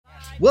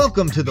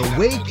Welcome to the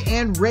Wake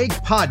and Rake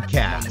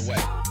podcast,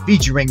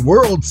 featuring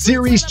World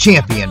Series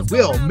champion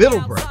Will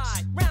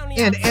Middlebrooks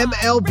and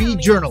MLB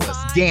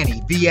journalist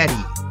Danny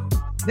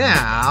Vietti.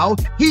 Now,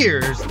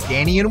 here's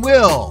Danny and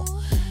Will.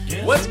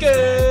 What's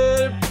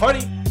good,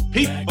 party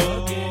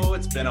people?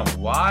 It's been a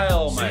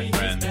while, my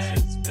friends.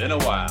 It's been a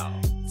while.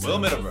 Will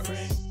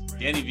Middlebrooks,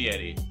 Danny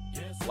Vietti.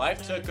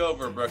 Life took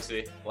over,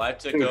 Brooksy. Life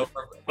took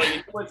over. But you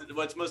know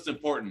what's most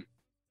important?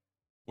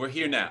 We're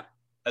here now.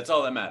 That's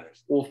all that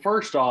matters. Well,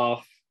 first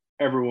off,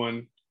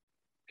 everyone,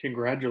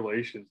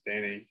 congratulations,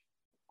 Danny,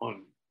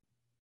 on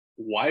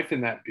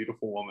wifing that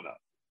beautiful woman up.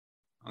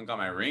 I've got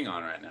my ring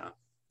on right now.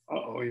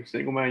 Uh-oh, you're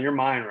single man. You're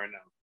mine right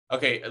now.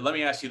 Okay, let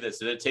me ask you this.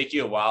 Did it take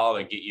you a while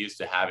to get used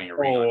to having a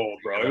ring on? Oh,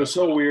 bro, it was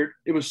so weird.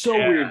 It was so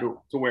weird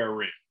to wear a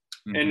ring.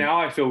 Mm-hmm. And now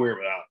I feel weird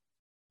without it.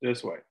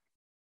 This way.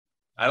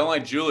 I don't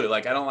like jewelry.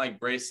 Like, I don't like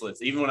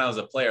bracelets. Even when I was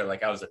a player,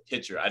 like I was a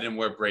pitcher, I didn't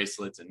wear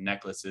bracelets and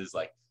necklaces.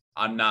 Like,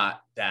 I'm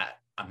not that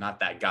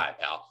guy,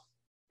 pal.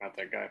 Not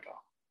that guy,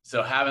 pal.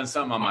 So having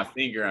something on my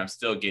finger, I'm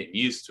still getting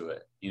used to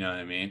it. You know what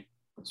I mean?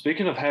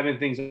 Speaking of having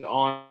things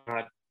on,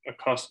 not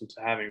accustomed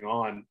to having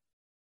on,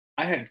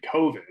 I had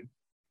COVID.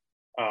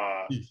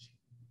 I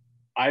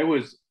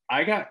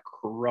got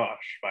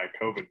crushed by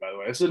COVID, by the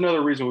way. This is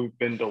another reason we've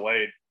been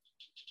delayed.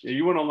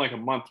 You went on like a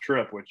month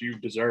trip, which you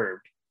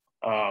deserved,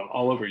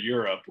 all over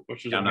Europe,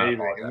 which was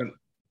amazing.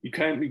 You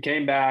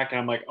came back,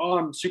 and I'm like, oh,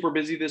 I'm super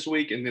busy this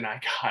week. And then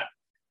I got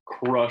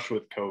crushed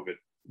with COVID.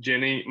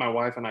 Jenny, my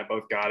wife, and I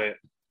both got it.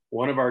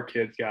 One of our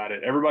kids got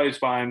it. Everybody's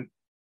fine.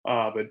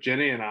 But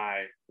Jenny and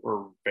I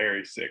were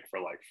very sick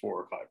for like 4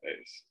 or 5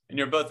 days. And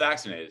you're both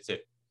vaccinated too.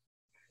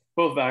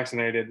 Both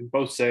vaccinated,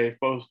 both safe,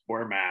 both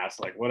wear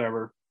masks, like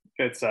whatever.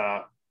 It's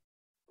it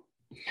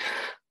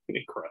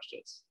crushed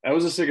us. That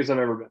was the sickest I've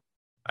ever been.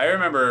 I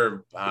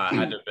remember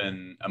had to have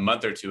been a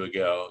month or two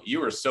ago. You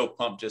were so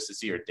pumped just to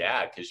see your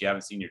dad because you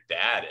haven't seen your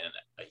dad in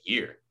a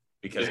year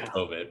because of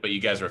COVID. But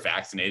you guys were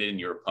vaccinated and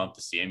you were pumped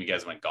to see him. You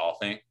guys went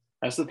golfing.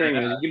 That's the thing.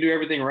 You can do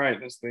everything right.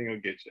 This thing will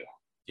get you.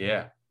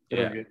 Yeah.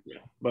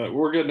 But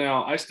we're good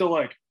now. I still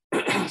have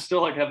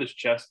this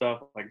chest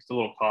stuff. Like it's a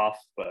little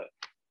cough, but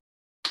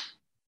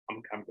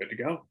I'm good to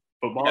go.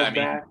 Football's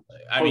back.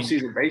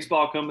 Postseason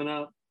baseball coming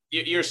up.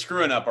 You're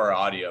screwing up our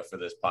audio for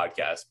this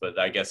podcast, but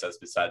I guess that's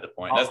beside the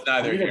point. That's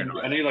neither here nor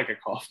there. I need like a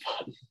cough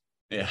button.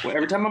 Yeah. Well,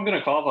 every time I'm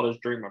gonna cough, I'll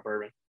just drink my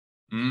bourbon.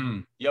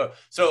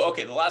 So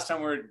okay, the last time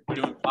we were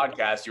doing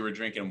podcasts, you were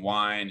drinking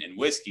wine and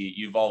whiskey.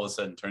 You've all of a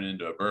sudden turned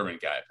into a bourbon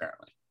guy,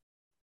 apparently.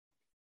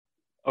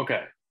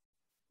 Okay.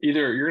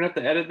 Either you're gonna have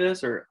to edit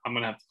this, or I'm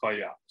gonna have to call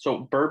you out. So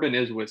bourbon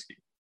is whiskey.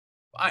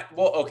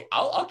 Okay.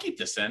 I'll keep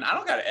this in. I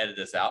don't got to edit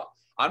this out.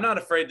 I'm not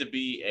afraid to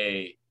be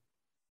a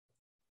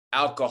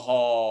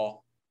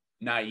alcohol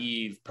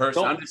naive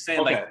person. I'm just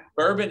saying, like,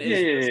 bourbon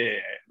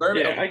is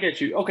bourbon. Yeah, I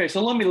get you. Okay,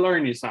 so let me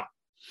learn you something.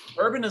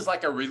 Bourbon is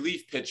like a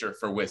relief pitcher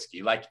for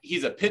whiskey. Like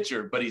he's a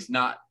pitcher, but he's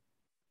not.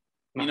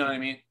 You know what I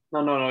mean?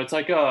 No. It's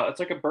like a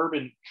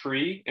bourbon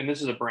tree, and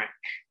this is a branch.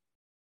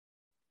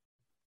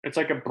 It's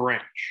like a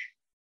branch.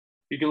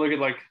 You can look at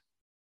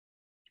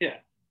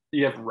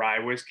you have rye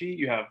whiskey,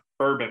 you have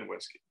bourbon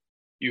whiskey,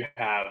 you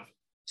have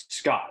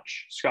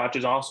Scotch. Scotch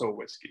is also a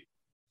whiskey.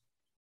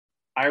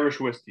 Irish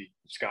whiskey,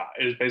 Scotch,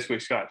 is basically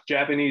Scotch.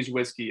 Japanese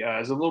whiskey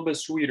is a little bit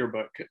sweeter,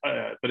 but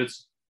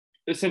it's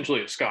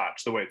essentially a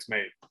Scotch the way it's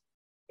made.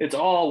 It's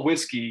all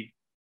whiskey,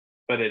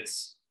 but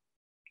it's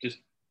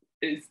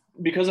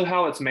because of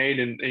how it's made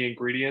and the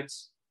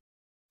ingredients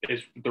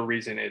is the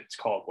reason it's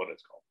called what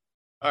it's called.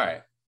 All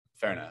right,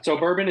 fair enough. So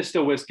bourbon is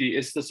still whiskey.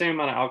 It's the same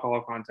amount of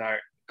alcohol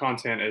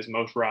content as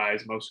most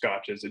ryes, most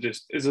Scotches. It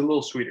just is a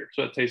little sweeter,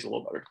 so it tastes a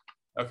little better.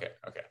 Okay.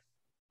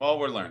 Well,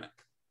 we're learning.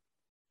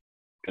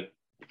 Good.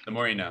 The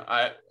more you know.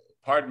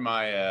 Pardon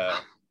my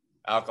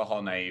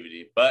alcohol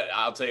naivety, but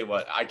I'll tell you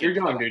what. You're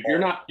young, dude.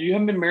 You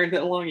haven't been married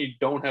that long. You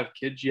don't have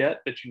kids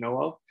yet that you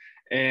know of,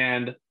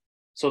 and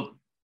so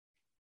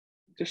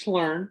just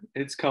learn.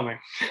 It's coming.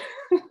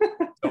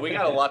 So we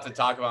got a lot to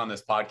talk about on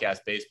this podcast,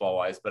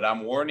 baseball-wise, but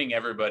I'm warning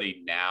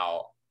everybody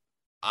now.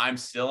 I'm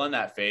still in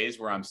that phase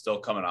where I'm still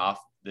coming off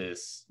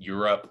this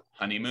Europe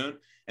honeymoon,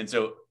 and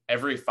so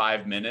every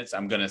 5 minutes,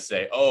 I'm going to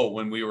say, oh,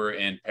 when we were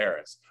in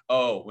Paris.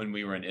 Oh, when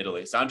we were in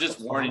Italy. So I'm just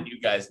warning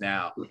you guys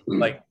now.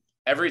 Like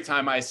every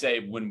time I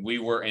say when we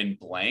were in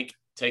blank,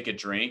 take a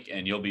drink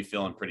and you'll be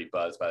feeling pretty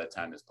buzzed by the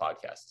time this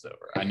podcast is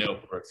over. I know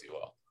Brooksy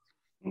will.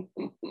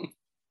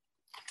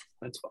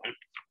 That's fine.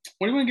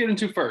 What do you want to get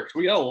into first?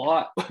 We got a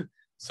lot.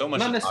 So much.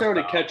 Not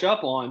necessarily to catch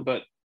up on,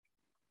 but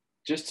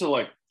just to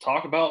like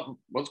talk about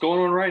what's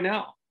going on right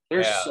now.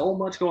 There's so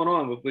much going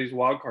on with these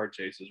wild card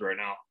chases right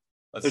now.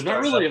 There's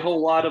not really a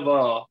whole lot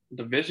of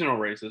divisional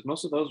races.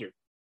 Most of those are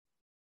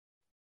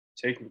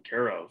taken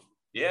care of.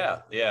 Yeah.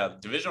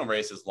 Divisional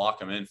races lock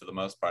them in for the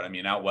most part. I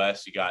mean, out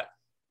west, you got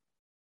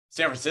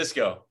San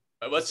Francisco.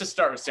 Let's just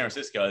start with San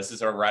Francisco. This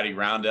is our Rowdy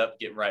Roundup.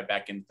 Getting right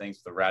back into things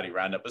with the Rowdy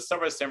Roundup. Let's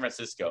start with San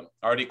Francisco.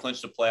 Already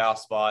clinched a playoff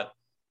spot.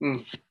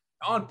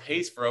 On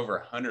pace for over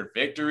 100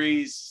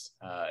 victories,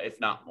 if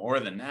not more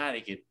than that.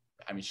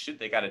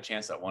 They got a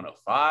chance at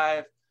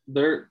 105.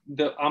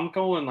 I'm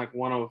going like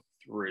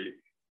 103.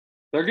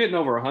 They're getting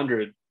over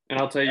 100, and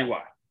I'll tell you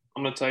why.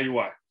 I'm going to tell you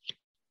why.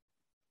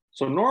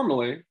 So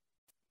normally,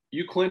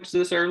 you clinch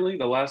this early,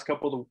 the last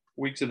couple of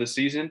weeks of the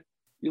season,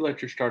 you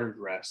let your starters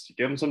rest. You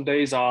give them some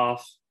days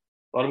off,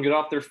 let them get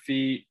off their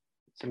feet.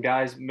 Some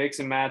guys mix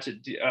and match it.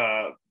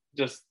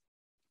 Just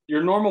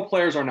your normal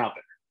players aren't out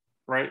there,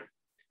 right?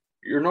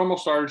 Your normal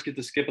starters get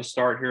to skip a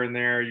start here and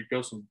there. They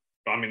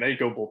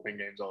go bullpen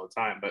games all the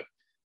time, but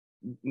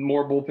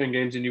more bullpen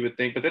games than you would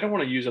think. But they don't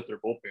want to use up their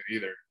bullpen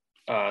either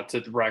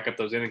to rack up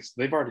those innings.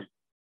 They've already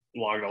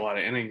logged a lot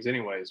of innings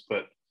anyways.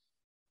 But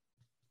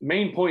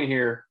main point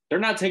here, they're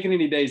not taking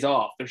any days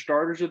off. Their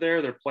starters are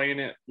there. They're playing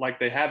it like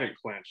they haven't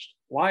clinched.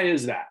 Why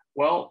is that?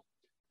 Well,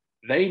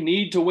 they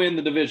need to win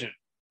the division.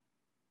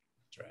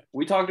 That's right.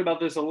 We talked about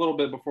this a little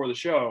bit before the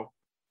show.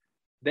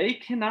 They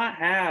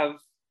can't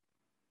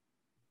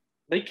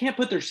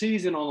put their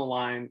season on the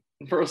line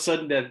for a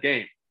sudden death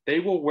game. They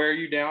will wear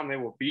you down. They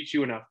will beat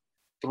you in a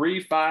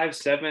 3, 5,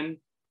 7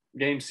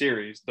 game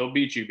series. They'll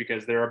beat you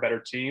because they're a better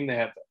team.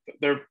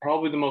 They're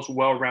probably the most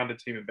well-rounded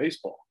team in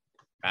baseball.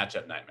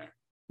 Matchup nightmare.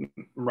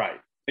 Right.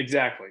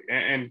 Exactly.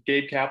 And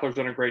Gabe Kapler's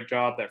done a great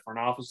job. That front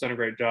office done a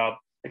great job.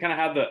 They kind of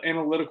have the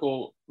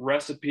analytical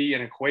recipe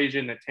and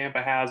equation that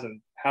Tampa has and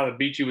how to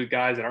beat you with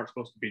guys that aren't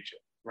supposed to beat you,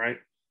 right?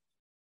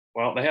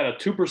 Well, they had a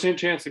 2%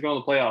 chance to go in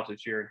the playoffs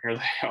this year, and here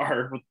they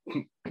are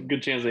with a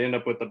good chance they end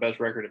up with the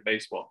best record in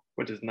baseball,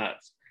 which is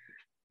nuts.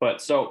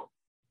 But so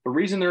the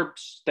reason they're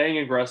staying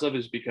aggressive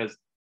is because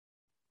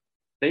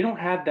they don't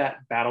have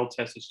that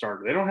battle-tested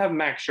starter. They don't have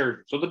Max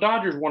Scherzer. So the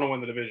Dodgers want to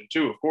win the division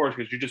too, of course,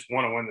 because you just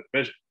want to win the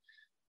division.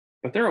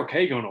 But they're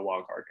okay going to a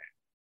wild card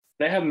game.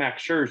 They have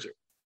Max Scherzer,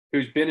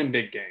 who's been in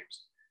big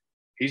games.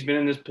 He's been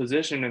in this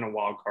position in a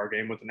wild card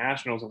game with the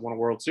Nationals and won a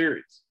World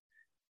Series.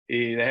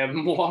 They have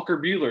Walker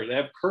Buehler. They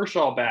have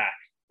Kershaw back,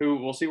 who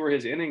we'll see where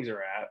his innings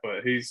are at,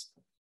 but he's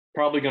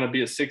probably going to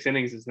be a 6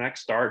 innings his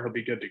next start. He'll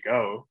be good to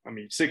go. I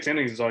mean, 6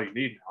 innings is all you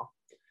need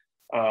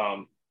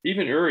now.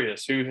 Even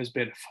Urias, who has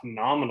been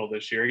phenomenal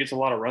this year. He gets a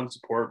lot of run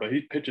support, but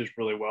he pitches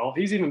really well.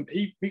 He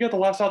got the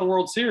last out of the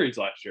World Series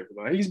last year.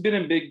 He's been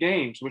in big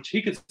games, which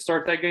he could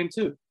start that game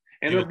too.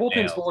 And their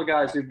bullpen's full of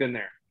guys who've been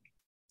there.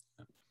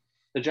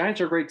 The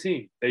Giants are a great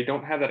team. They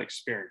don't have that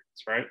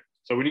experience, right?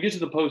 So when you get to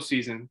the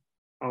postseason,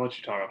 I'll let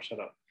you talk. I'll shut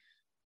up.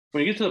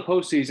 When you get to the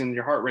postseason,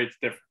 your heart rate's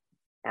different,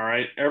 all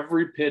right?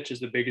 Every pitch is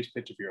the biggest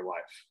pitch of your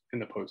life in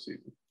the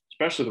postseason,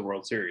 especially the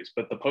World Series,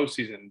 but the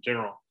postseason in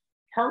general,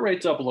 heart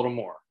rate's up a little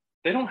more.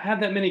 They don't have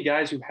that many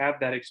guys who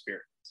have that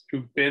experience,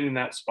 who've been in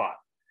that spot.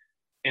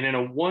 And in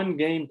a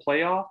 1-game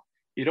playoff,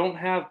 you don't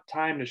have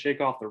time to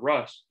shake off the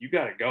rust. You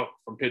got to go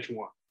from pitch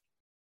 1.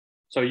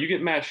 So you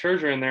get Matt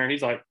Scherzer in there, and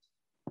he's like,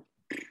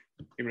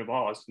 give me the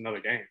ball. It's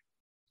another game.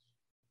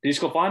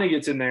 DeSclafani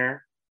gets in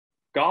there.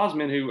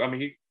 Gosman,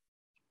 he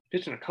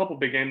pitched in a couple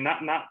big games,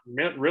 not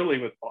really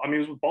he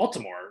was with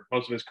Baltimore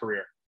most of his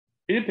career.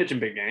 He didn't pitch in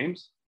big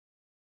games.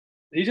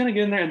 He's going to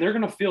get in there, and they're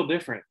going to feel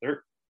different.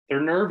 Their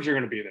nerves are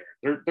going to be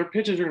there. Their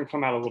pitches are going to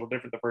come out a little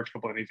different the first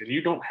couple innings, and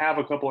you don't have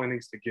a couple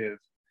innings to give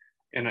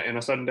in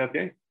a sudden death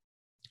game.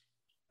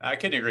 I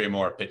couldn't agree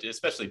more,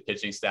 especially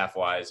pitching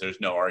staff-wise. There's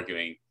no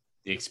arguing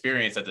the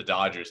experience that the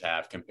Dodgers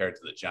have compared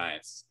to the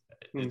Giants.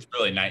 It's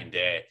really night and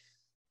day.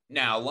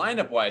 Now,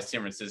 lineup-wise,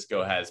 San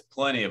Francisco has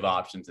plenty of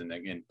options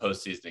in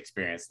postseason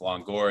experience.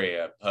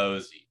 Longoria,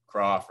 Posey,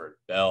 Crawford,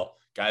 Bell,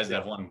 guys that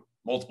have won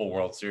multiple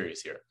World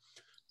Series here.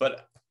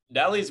 But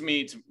that leads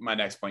me to my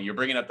next point. You're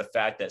bringing up the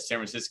fact that San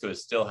Francisco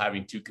is still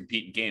having to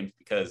compete in games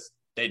because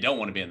they don't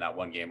want to be in that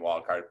 1-game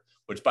wild card,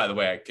 which, by the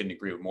way, I couldn't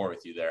agree more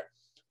with you there.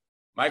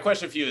 My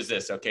question for you is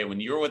this, okay, when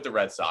you were with the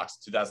Red Sox,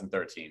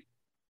 2013,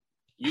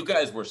 you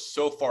guys were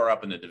so far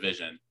up in the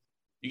division,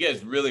 you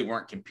guys really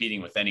weren't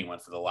competing with anyone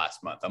for the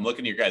last month. I'm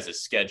looking at your guys'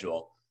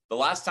 schedule. The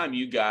last time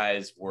you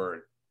guys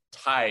were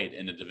tied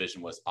in the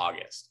division was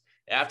August.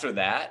 After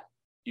that,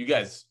 you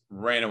guys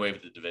ran away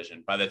with the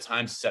division. By the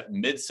time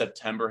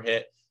mid-September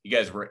hit, you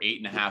guys were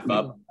 8.5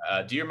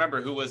 up. Do you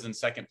remember who was in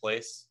second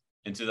place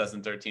in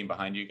 2013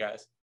 behind you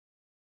guys?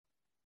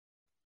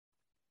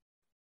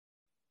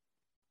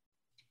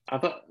 I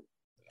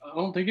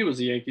don't think it was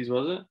the Yankees,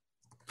 was it?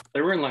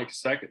 They were in like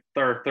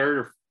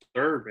third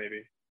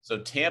maybe. So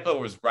Tampa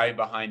was right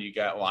behind you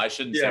guys. Well, I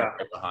shouldn't say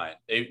right behind.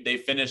 They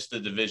finished the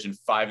division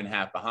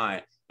 5.5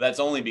 behind. That's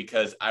only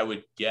because I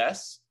would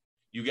guess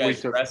you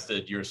guys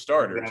rested your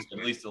starters at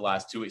least the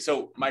last 2 weeks.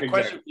 So my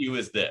question to you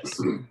is this.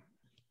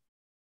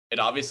 It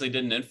obviously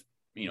didn't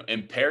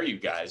impair you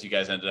guys. You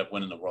guys ended up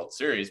winning the World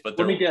Series. But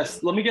let me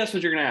guess what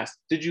you're going to ask.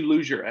 Did you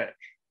lose your edge?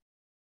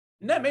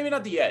 No, maybe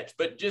not the edge,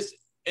 but just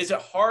is it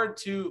hard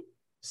to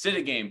sit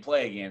a game,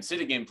 play a game, sit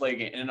a game, play a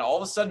game, and then all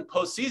of a sudden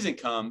postseason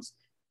comes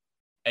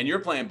and you're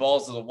playing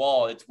balls to the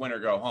wall, it's win or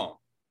go home?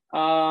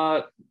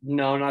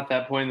 No, not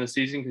that point in the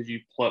season because you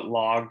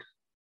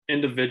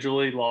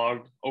individually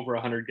logged over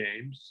 100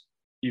 games.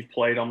 You've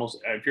played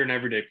if you're an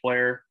everyday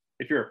player,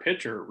 if you're a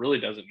pitcher, it really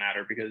doesn't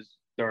matter because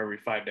they're every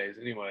 5 days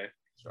anyway.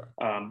 Sure.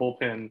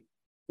 Bullpen,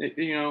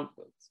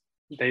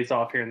 days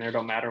off here and there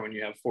don't matter when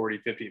you have 40,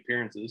 50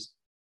 appearances.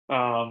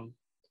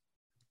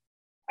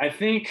 I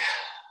think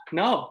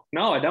no,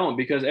 I don't,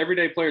 because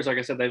everyday players, like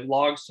I said, they've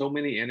logged so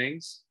many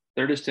innings,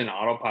 they're just in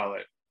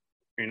autopilot,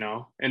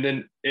 and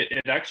then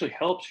it actually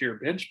helps your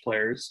bench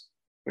players,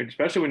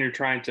 especially when you're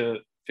trying to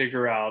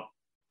figure out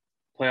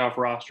playoff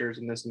rosters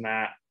and this and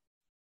that,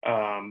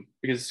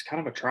 because it's kind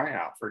of a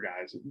tryout for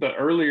guys. The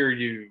earlier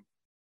you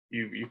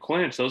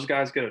clinch, those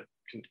guys can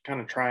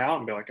kind of try out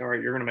and be like, all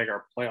right, you're going to make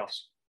our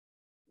playoffs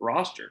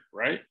roster,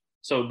 right?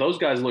 So those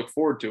guys look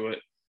forward to it.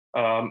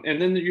 And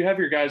then you have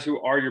your guys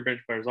who are your bench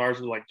players. Ours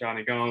are like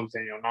Johnny Gomes,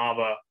 Daniel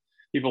Nava,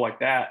 people like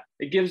that.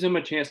 It gives them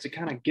a chance to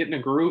kind of get in a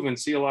groove and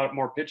see a lot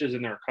more pitches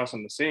than they're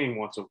accustomed to seeing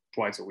once or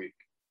twice a week,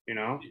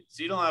 So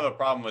you don't have a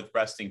problem with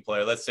resting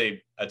player. Let's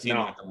say a team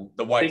like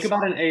the White Sox. Think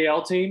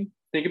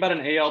about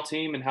an AL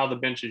team and how the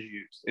bench is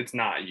used. It's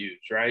not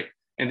used, right?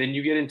 And then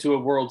you get into a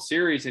World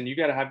Series and you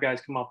got to have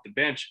guys come off the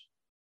bench.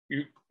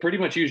 You pretty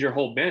much use your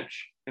whole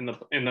bench in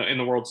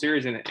the World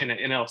Series in an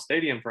NL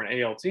stadium for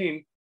an AL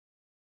team.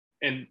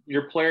 And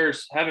your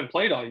players haven't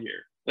played all year.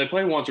 They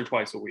play once or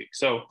twice a week.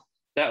 So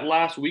that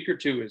last week or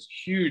two is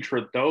huge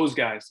for those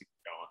guys to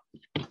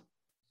get going.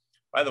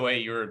 By the way,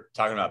 you were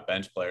talking about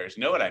bench players.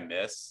 You know what I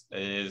miss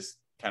is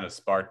kind of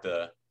sparked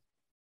the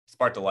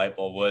light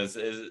bulb is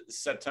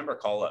September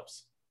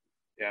call-ups.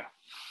 Yeah.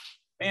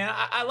 Man,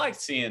 I like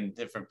seeing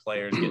different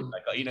players get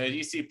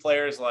you see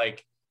players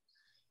like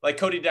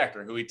Cody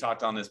Decker, who we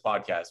talked on this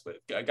podcast with.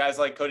 Guys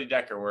like Cody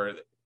Decker, where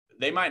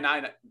they might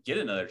not get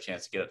another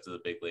chance to get up to the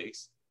big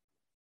leagues.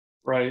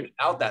 Right.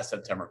 Without that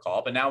September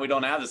call, but now we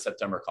don't have the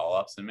September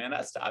call-ups, and man,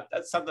 that's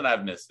something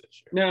I've missed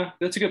this year. Yeah,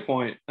 that's a good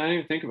point. I didn't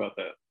even think about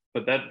that.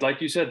 But that,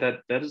 like you said,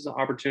 that is an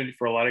opportunity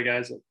for a lot of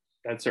guys.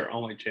 That's their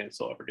only chance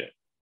they'll ever get.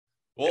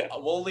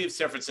 We'll leave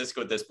San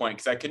Francisco at this point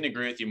because I couldn't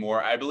agree with you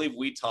more. I believe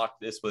we talked.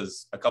 This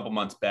was a couple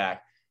months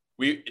back.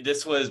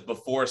 This was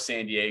before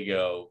San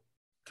Diego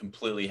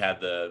completely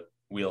had the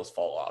wheels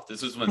fall off.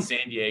 This was when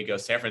San Diego,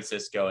 San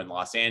Francisco, and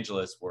Los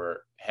Angeles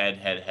were head,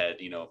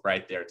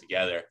 right there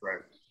together.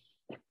 Right.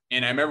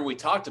 And I remember we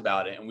talked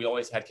about it, and we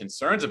always had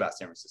concerns about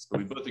San Francisco.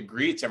 We both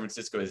agreed San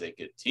Francisco is a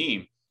good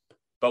team,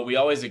 but we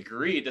always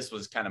agreed, this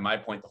was kind of my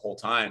point the whole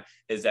time,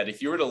 is that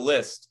if you were to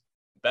list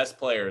best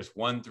players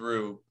 1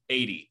 through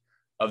 80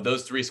 of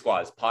those 3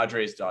 squads,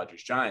 Padres,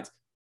 Dodgers, Giants,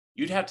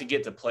 you'd have to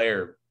get to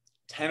player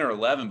 10 or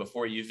 11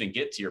 before you even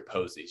get to your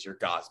Posies, your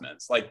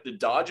Gausmans. Like the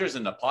Dodgers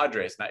and the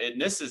Padres, and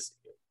this is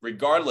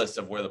regardless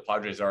of where the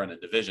Padres are in the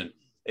division,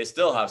 they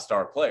still have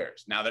star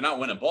players. Now, they're not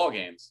winning ball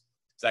games.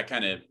 So that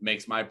kind of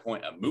makes my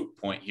point a moot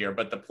point here.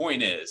 But the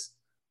point is,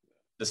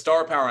 the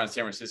star power on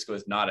San Francisco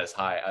is not as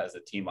high as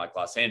a team like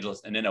Los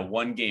Angeles. And in a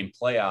 1-game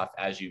playoff,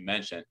 as you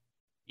mentioned,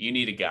 you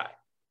need a guy.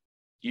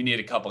 You need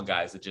a couple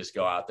guys that just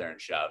go out there and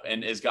shove.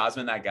 And is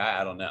Gausman that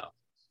guy? I don't know.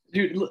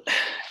 Dude, look,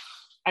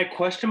 I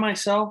question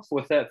myself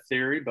with that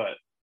theory, but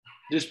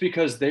just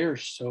because they're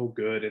so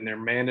good and they're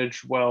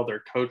managed well,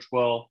 they're coached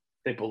well,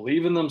 they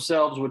believe in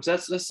themselves, which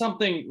that's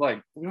something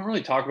like we don't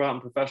really talk about in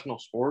professional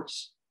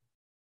sports.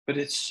 But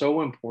it's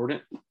so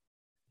important.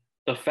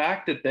 The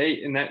fact that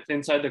they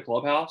inside the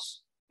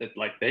clubhouse, that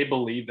like they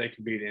believe they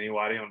can beat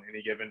anybody on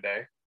any given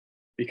day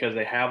because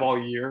they have all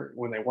year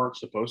when they weren't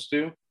supposed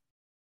to.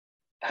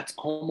 That's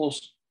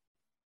almost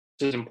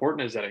as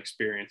important as that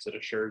experience that a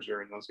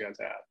Scherzer and those guys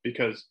had,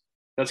 because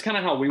that's kind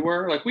of how we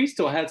were. Like we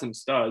still had some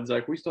studs.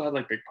 Like we still had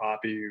like Big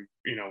Papi,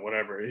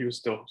 whatever. He was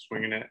still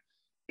swinging it.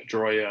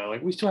 Pedroia.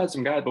 Like we still had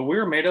some guys, but we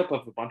were made up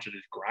of a bunch of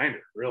just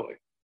grinders, really.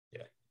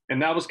 Yeah.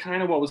 And that was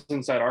kind of what was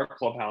inside our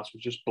clubhouse,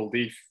 was just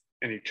belief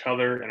in each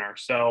other and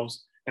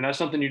ourselves. And that's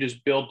something you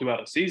just build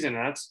throughout a season.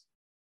 And that's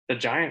the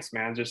Giants,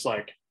 man, just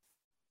like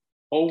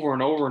over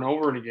and over and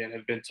over and again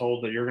have been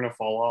told that you're going to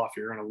fall off.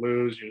 You're going to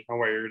lose. There's no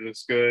way you're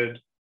this good.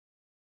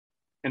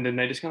 And then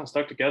they just kind of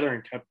stuck together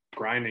and kept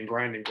grinding.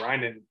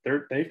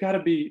 They've got to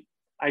be,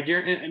 I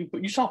guarantee,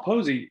 but you saw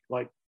Posey,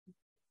 like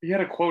he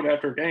had a quote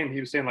after a game. He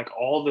was saying like,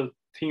 all the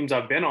teams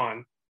I've been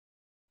on,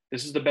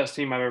 this is the best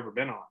team I've ever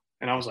been on.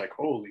 And I was like,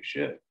 holy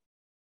shit.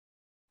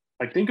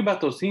 Like, think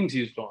about those teams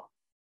he's on.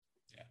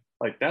 Yeah.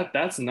 Like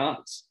that's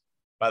nuts.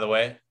 By the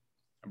way,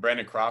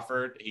 Brandon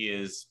Crawford, he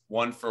is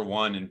 1 for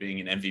 1 in being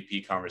an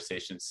MVP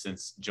conversation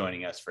since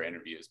joining us for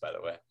interviews, by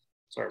the way.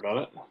 Sorry about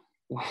it.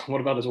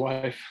 What about his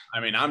wife? I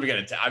mean, I've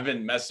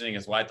been messaging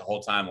his wife the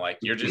whole time. Like,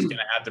 you're just going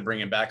to have to bring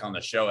him back on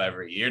the show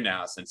every year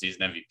now, since he's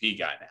an MVP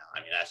guy now. I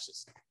mean, that's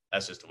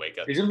just a wake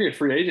up. He's going to be a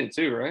free agent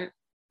too, right?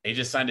 He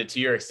just signed a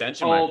 2-year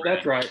extension. Oh,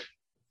 that's right.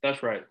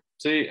 That's right.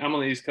 See, I'm on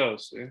the East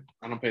Coast. See?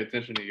 I don't pay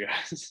attention to you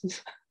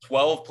guys.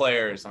 12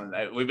 players.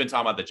 We've been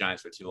talking about the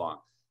Giants for too long.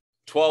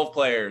 12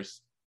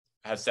 players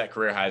have set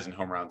career highs in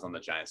home runs on the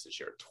Giants this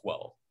year.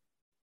 12.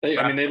 They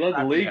led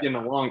the league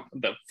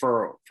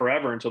for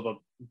forever until the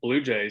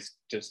Blue Jays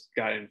just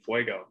got in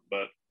fuego.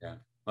 But yeah,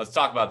 let's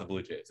talk about the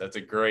Blue Jays. That's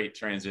a great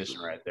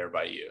transition right there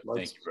by you.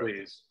 Thank you, bro.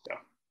 Please. Yeah.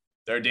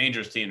 They're a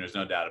dangerous team. There's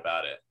no doubt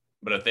about it.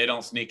 But if they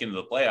don't sneak into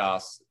the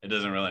playoffs, it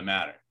doesn't really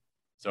matter.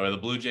 So are the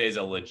Blue Jays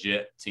a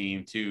legit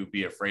team to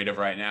be afraid of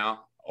right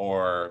now?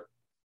 Or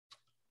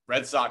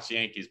Red Sox,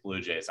 Yankees,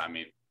 Blue Jays? I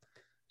mean,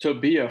 to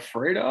be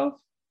afraid of?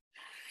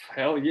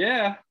 Hell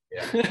yeah.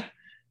 Yeah.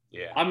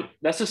 Yeah.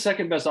 That's the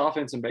second best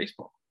offense in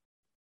baseball.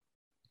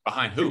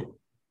 Behind who?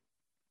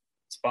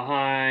 It's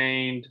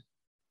behind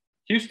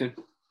Houston.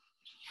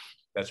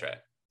 That's right.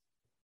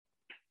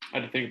 I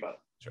had to think about it.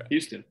 That's right.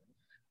 Houston.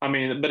 I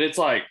mean, but it's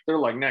like they're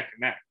like neck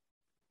and neck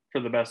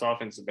for the best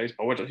offense in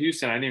baseball, which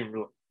Houston, I didn't even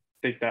really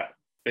think that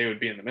they would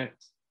be in the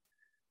mix.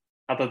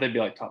 I thought they'd be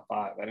like top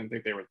 5. I didn't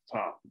think they were at the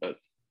top, but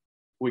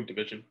weak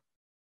division.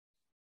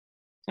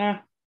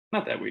 Not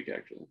that weak,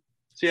 actually.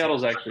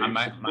 Seattle's actually.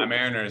 My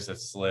Mariners have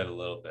slid a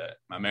little bit.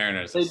 A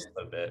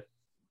bit.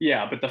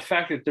 Yeah, but the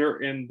fact that they're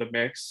in the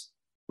mix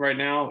right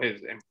now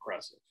is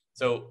impressive.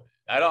 So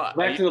I don't.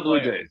 Back to the Blue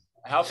Jays.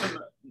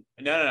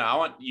 No. I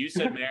want you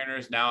said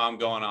Mariners. Now I'm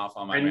going off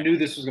on my. I knew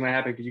this was going to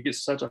happen because you get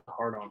such a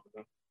hard on for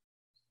them.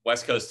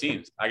 West Coast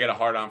teams. I get a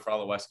hard on for all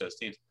the West Coast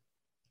teams.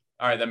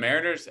 All right, the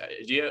Mariners.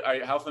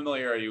 How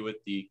familiar are you with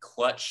the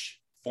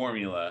clutch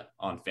formula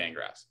on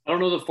Fangraphs? I don't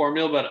know the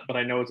formula, but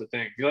I know it's a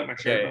thing. You like my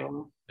shirt?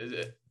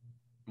 Okay.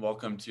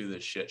 Welcome to the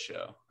shit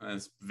show. And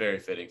it's very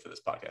fitting for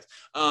this podcast.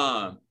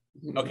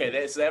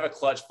 Okay, so they have a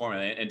clutch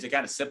formula, and to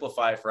kind of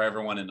simplify it for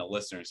everyone and the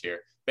listeners here,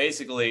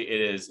 basically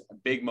it is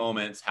big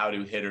moments. How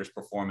do hitters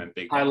perform in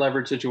big high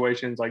leverage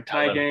situations like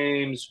tie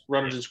games,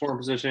 runners in scoring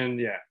position?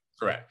 Yeah,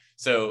 correct.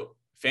 So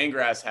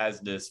Fangraphs has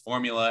this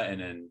formula,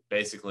 and then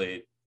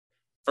basically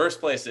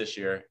first place this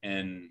year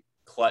in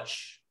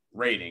clutch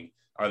rating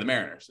are the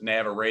Mariners, and they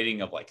have a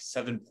rating of like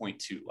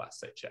 7.2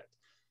 last I checked.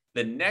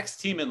 The next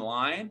team in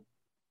line,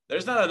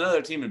 there's not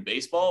another team in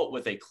baseball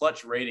with a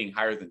clutch rating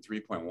higher than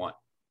 3.1.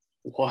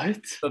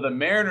 What? So the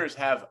Mariners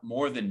have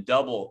more than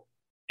double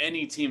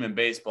any team in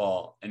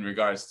baseball in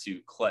regards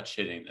to clutch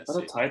hitting this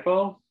season. Is that a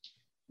typo?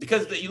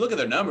 Because you look at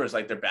their numbers,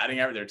 like their batting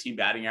average, their team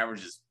batting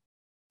average is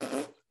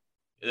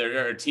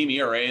their team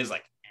ERA is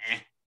like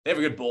They have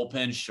a good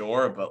bullpen,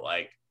 sure, but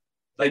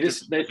they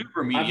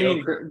super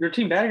mediocre. I mean, their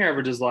team batting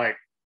average is like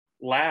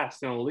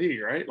last in the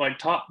league, right? Like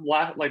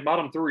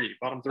bottom three.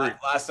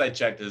 Last I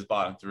checked is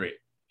bottom 3.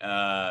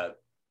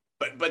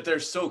 But they're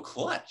so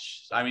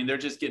clutch. I mean, they're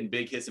just getting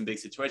big hits in big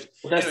situations.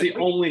 Well, that's the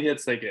only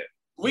hits they get.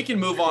 We can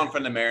move on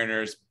from the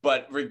Mariners,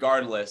 but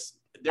regardless,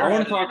 I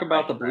want to talk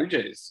about the Blue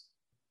Jays.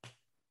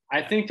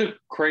 I think the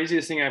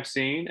craziest thing I've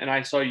seen, and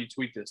I saw you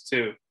tweet this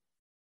too,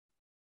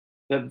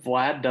 that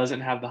Vlad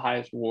doesn't have the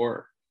highest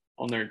WAR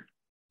on their.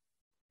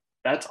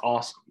 That's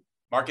awesome.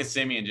 Marcus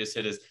Semien just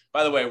hit his.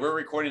 By the way, we're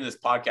recording this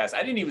podcast.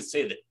 I didn't even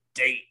say the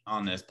date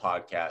on this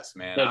podcast,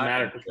 man. Doesn't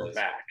matter because we're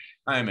back.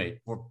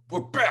 We're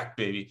back,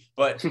 baby.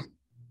 But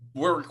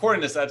we're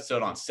recording this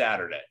episode on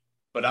Saturday.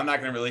 But I'm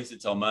not going to release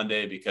it till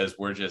Monday because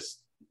we're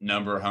just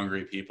number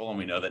hungry people, and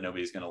we know that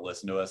nobody's going to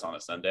listen to us on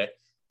a Sunday.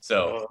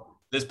 So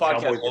this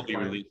podcast will be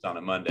released on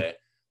a Monday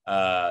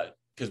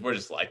because we're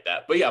just like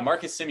that. But yeah,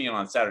 Marcus Semien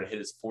on Saturday hit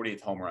his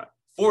 40th home run.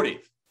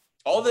 40th.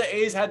 All the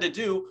A's had to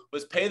do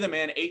was pay the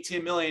man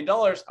 $18 million,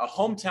 a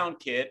hometown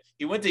kid.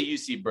 He went to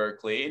UC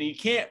Berkeley, and you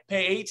can't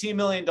pay $18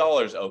 million,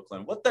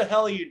 Oakland. What the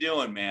hell are you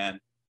doing,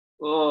 man?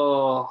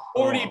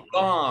 40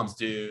 bombs,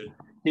 dude.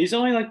 He's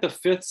only like the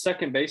 5th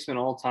second baseman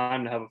all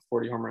time to have a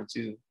 40 home run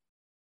season,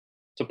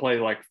 to play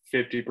like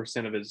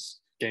 50% of his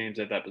games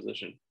at that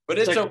position. But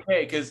it's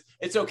okay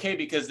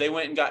because they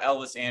went and got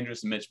Elvis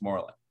Andrus and Mitch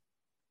Moreland.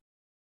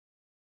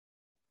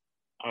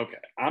 Okay,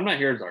 I'm not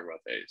here to talk about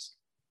the A's.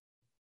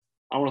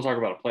 I want to talk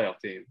about a playoff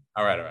team.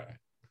 All right.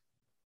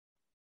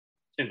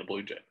 In the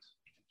Blue Jays.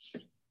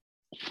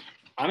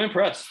 I'm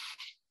impressed.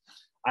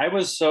 I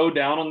was so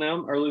down on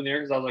them early in the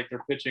year because I was like,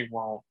 their pitching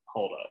won't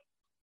hold up.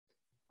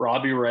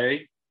 Robbie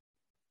Ray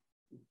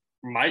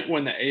might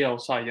win the AL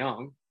Cy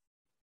Young.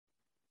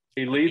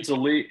 He leads the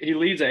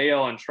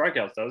AL in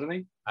strikeouts, doesn't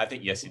he? I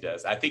think yes, he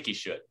does. I think he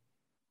should.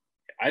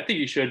 I think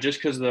he should just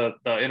because the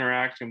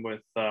interaction with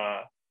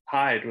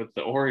Hyde with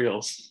the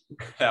Orioles.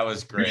 That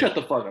was great. You shut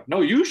the fuck up. No,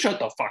 you shut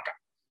the fuck up.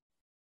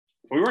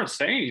 We weren't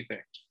saying anything.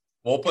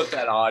 We'll put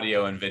that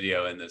audio and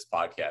video in this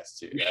podcast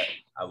too.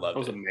 I love it. That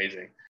was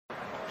amazing.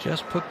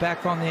 Just put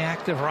back on the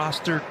active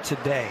roster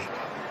today.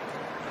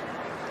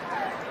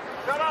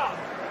 Shut up,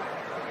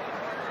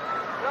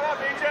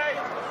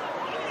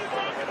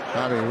 BJ.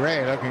 Robbie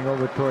Ray looking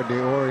over toward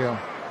the Oriole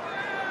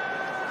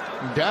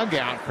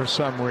dugout for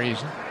some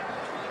reason.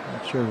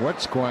 Not sure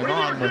what's going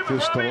on with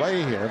this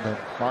delay here, but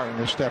Martin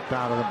has stepped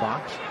out of the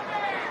box.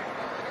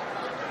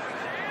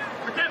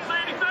 I can't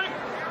say anything.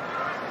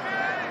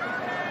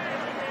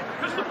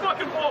 Miss the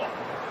fucking ball.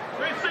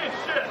 We ain't saying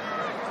shit.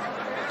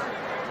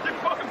 Just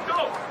fucking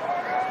go.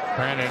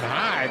 Brandon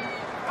Hyde.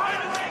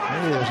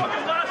 He was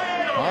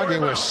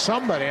arguing with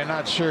somebody, I'm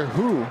not sure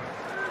who.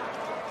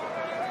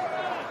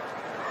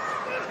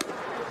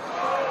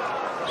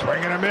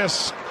 Swing and a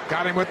miss.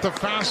 Got him with the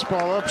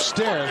fastball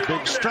upstairs.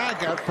 Big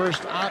strikeout,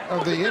 first out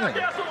of the inning.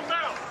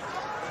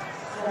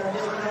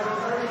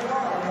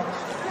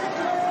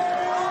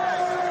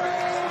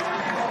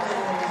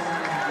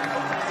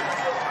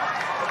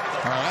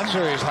 That's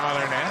who he's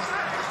hollering at.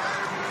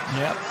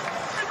 Yep.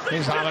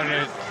 He's hollering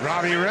at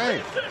Robbie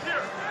Ray.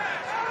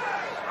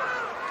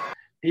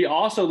 He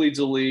also leads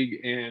the league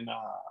in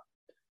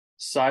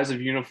size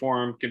of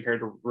uniform compared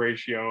to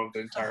ratio of the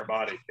entire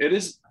body. It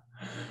is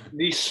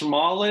the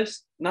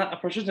smallest, I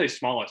shouldn't say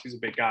smallest, he's a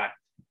big guy.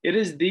 It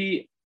is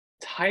the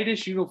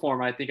tightest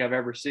uniform I think I've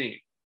ever seen.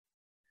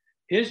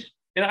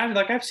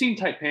 I've seen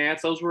tight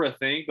pants, those were a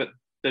thing, but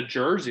the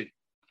jersey,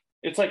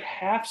 it's like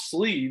half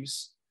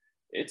sleeves.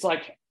 It's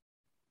like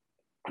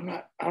I'm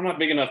not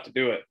big enough to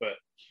do it, but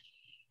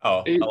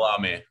allow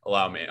me.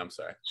 I'm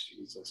sorry.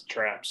 Jesus,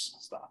 traps,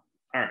 stop.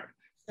 All right.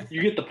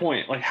 You get the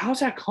point. Like, how's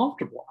that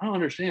comfortable? I don't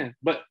understand.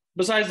 But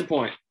besides the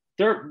point,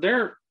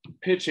 their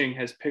pitching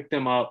has picked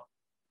them up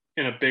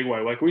in a big way.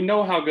 Like, we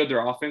know how good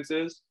their offense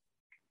is,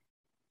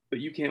 but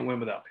you can't win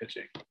without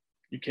pitching.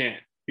 You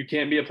can't. You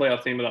can't be a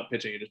playoff team without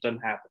pitching. It just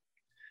doesn't happen.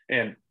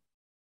 And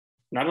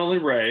not only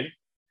Ray,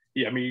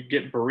 you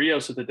get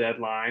Barrios at the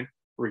deadline,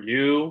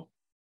 Ryu,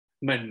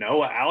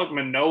 Manoah. Alek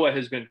Manoah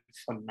has been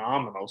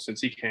phenomenal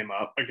since he came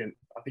up. Again,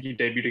 I think he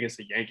debuted against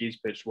the Yankees,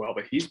 pitched well,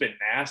 but he's been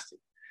nasty.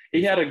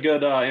 He had a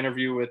good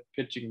interview with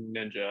Pitching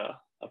Ninja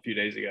a few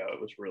days ago.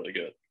 It was really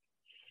good.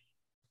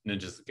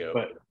 Ninja's the goat.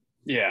 But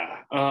yeah.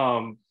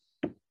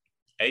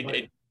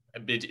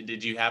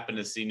 Did you happen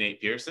to see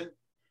Nate Pearson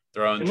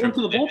throwing to the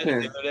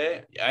bullpen the other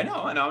day? Yeah, I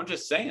know. I'm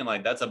just saying,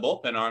 like, that's a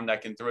bullpen arm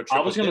that can throw a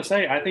triple. I was going to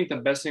say, I think the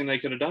best thing they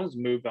could have done is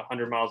move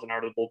 100 miles an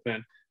hour to the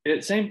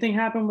bullpen. Same thing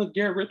happened with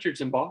Garrett Richards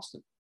in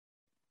Boston.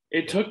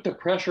 It took the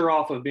pressure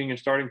off of being a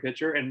starting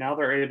pitcher, and now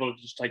they're able to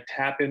just like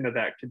tap into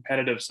that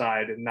competitive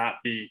side and not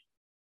be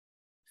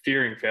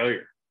fearing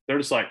failure. They're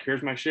just like,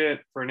 here's my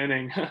shit for an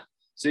inning.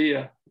 See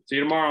you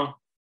tomorrow.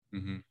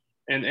 Mm-hmm.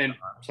 And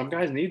some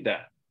guys need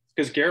that,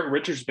 because Garrett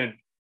Richards has been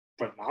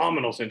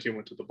phenomenal since he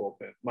went to the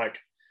bullpen. Like,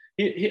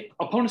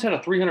 opponents had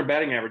a 300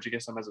 batting average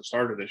against him as a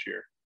starter this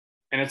year,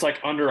 and it's like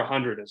under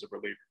 100 as a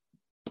reliever.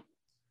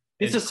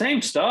 It's the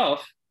same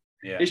stuff.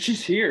 Yeah, it's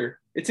just here.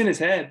 It's in his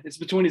head. It's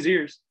between his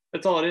ears.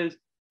 That's all it is.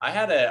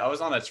 I was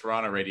on a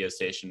Toronto radio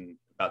station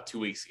about 2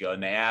 weeks ago,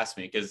 and they asked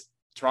me, because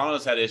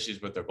Toronto's had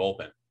issues with their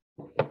bullpen,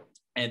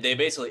 and they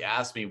basically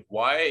asked me,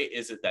 why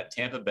is it that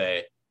Tampa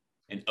Bay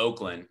and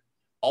Oakland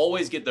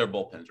always get their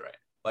bullpens right?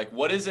 Like,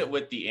 what is it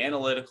with the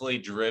analytically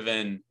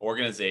driven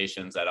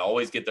organizations that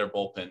always get their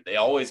bullpen? They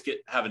always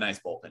have a nice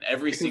bullpen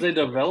because they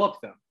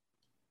develop them.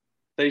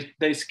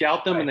 They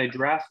scout them, right, and they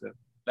draft them.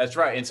 That's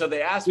right. And so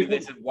they asked me, they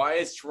said, why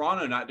is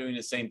Toronto not doing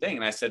the same thing?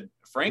 And I said,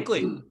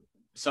 frankly,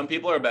 some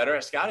people are better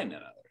at scouting than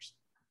others.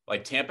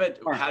 Like, Tampa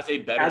has a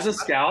better. As a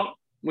scout,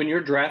 when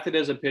you're drafted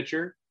as a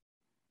pitcher,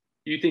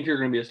 you think you're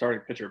going to be a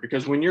starting pitcher,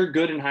 because when you're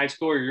good in high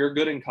school or you're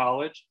good in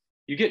college,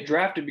 you get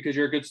drafted because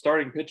you're a good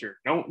starting pitcher.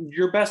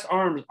 Your best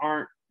arms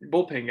aren't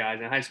bullpen guys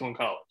in high school and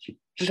college.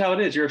 Just how it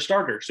is. You're a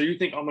starter. So you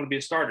think, I'm going to be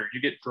a starter.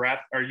 You get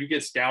drafted, or you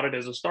get scouted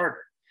as a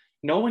starter.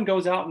 No one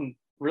goes out and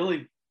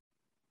really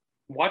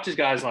watches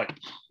guys like,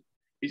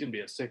 he's going to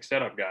be a six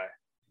setup guy.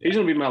 He's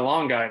going to be my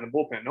long guy in the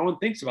bullpen. No one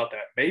thinks about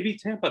that. Maybe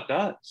Tampa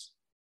does.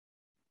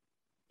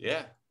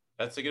 Yeah,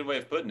 that's a good way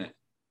of putting it.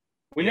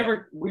 We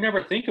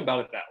never think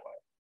about it that way.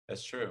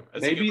 That's true.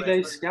 Maybe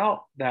they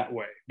scout that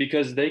way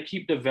because they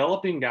keep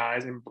developing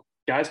guys, and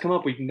guys come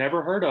up we've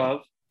never heard of,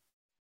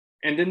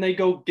 and then they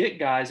go get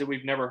guys that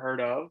we've never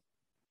heard of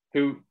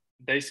who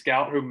they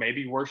scout who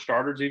maybe were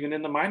starters even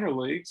in the minor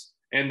leagues,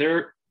 and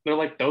they're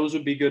like, those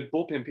would be good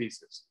bullpen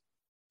pieces.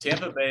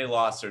 Tampa Bay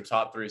lost their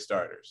top 3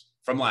 starters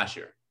from last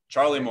year.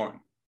 Charlie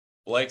Morton,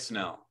 Blake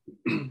Snell,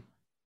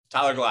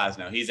 Tyler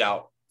Glasnow. He's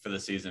out for the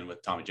season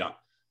with Tommy John.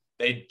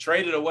 They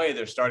traded away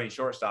their starting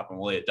shortstop in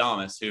Willie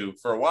Adames, who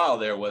for a while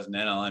there was an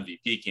NL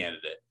MVP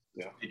candidate.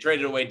 Yeah. They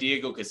traded away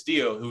Diego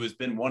Castillo, who has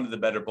been one of the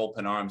better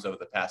bullpen arms over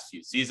the past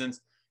few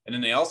seasons. And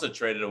then they also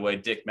traded away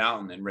Dick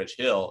Mountain and Rich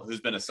Hill, who's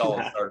been a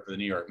solid starter for the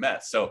New York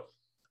Mets. So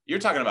you're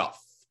talking about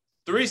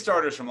 3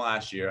 starters from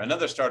last year,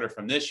 another starter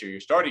from this year,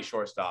 your starting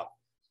shortstop,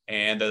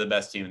 and they're the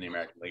best team in the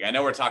American League. I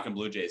know we're talking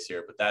Blue Jays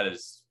here, but that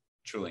is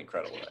truly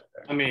incredible right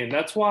there. I mean,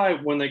 that's why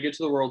when they get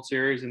to the World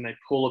Series and they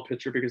pull a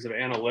pitcher because of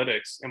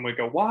analytics, and we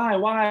go,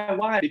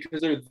 why?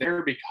 Because they're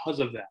there because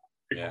of that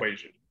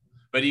equation.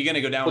 But you're going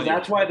to go down with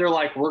that's why they're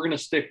like, we're going to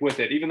stick with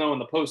it. Even though in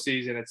the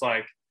postseason, it's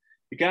like,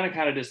 you kind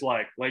of just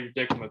like lay your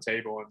dick on the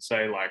table and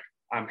say, like,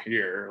 I'm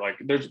here. Like,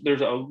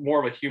 there's a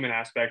more of a human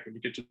aspect when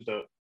you get to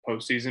the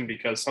postseason,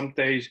 because some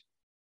days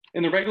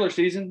in the regular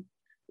season,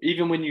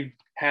 even when you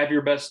have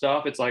your best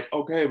stuff, it's like,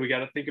 okay, we got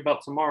to think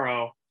about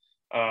tomorrow.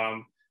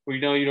 We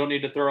know you don't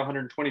need to throw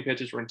 120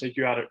 pitches. We're going to take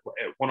you out at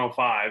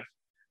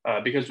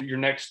 105 because your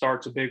next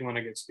start's a big one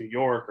against New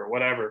York or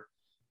whatever.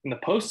 In the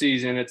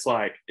postseason, it's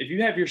like, if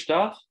you have your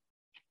stuff,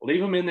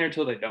 leave them in there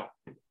until they don't.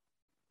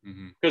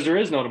 Because there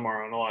is no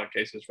tomorrow in a lot of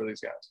cases for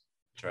these guys.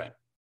 That's right.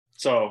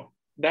 So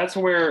that's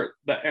where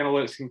the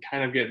analytics can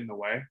kind of get in the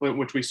way,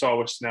 which we saw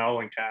with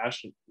Snell and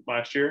Cash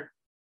last year.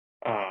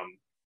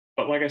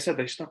 But like I said,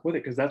 they stuck with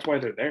it because that's why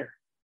they're there.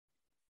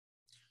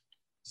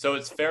 So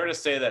it's fair to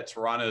say that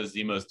Toronto is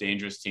the most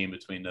dangerous team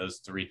between those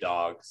 3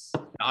 dogs.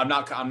 I'm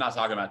not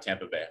talking about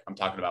Tampa Bay. I'm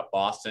talking about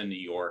Boston, New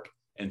York,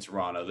 and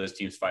Toronto. Those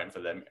teams fighting for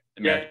them.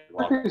 Yeah,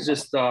 it's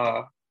just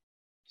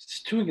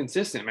too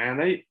inconsistent,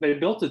 man. They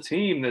built a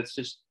team that's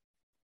just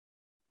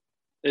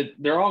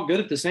They're all good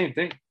at the same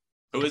thing.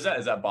 Who is that?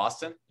 Is that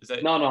Boston? Is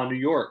that No, New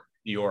York.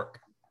 New York?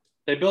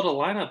 They built a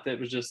lineup that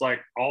was just like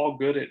all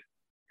good at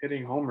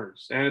hitting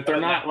homers. And if they're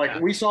not like,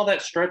 we saw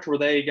that stretch where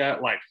they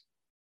got like,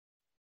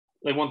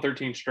 they won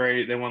 13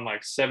 straight. They won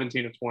like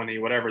 17 of 20,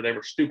 whatever. They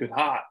were stupid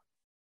hot.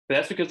 But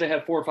that's because they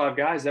had 4 or 5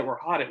 guys that were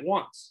hot at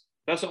once.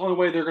 That's the only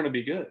way they're going to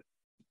be good.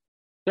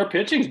 Their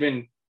pitching's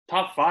been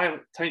top 5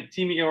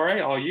 team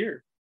ERA all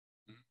year.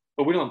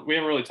 But we haven't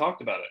really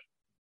talked about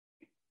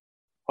it.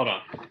 Hold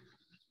on.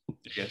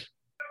 Good.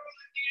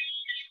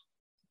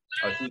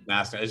 Oh, she's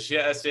masking. Is she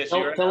at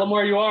SDSU Tell them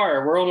where you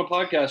are. We're on a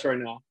podcast right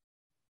now.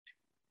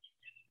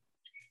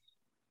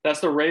 That's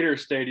the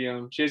Raiders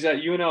Stadium. She's at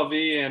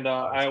UNLV and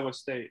Iowa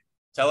State.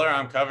 Tell her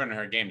I'm covering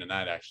her game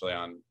tonight, actually,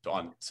 on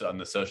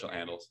the social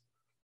handles.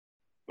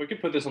 We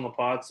could put this on the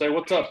pod. Say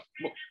what's up.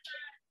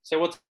 Say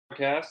what's up,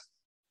 cast.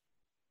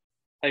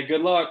 Hey,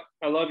 good luck.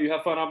 I love you.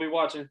 Have fun. I'll be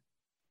watching.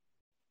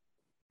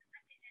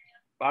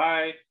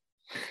 Bye.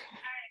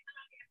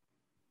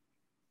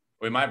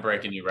 We might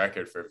break a new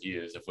record for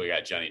views if we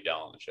got Jenny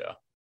Dell on the show.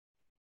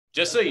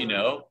 Just so you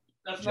know,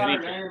 That's not her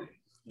name.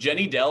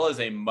 Jenny Dell is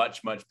a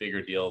much, much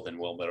bigger deal than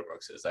Will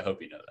Middlebrooks is. I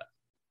hope you know that.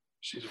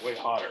 She's way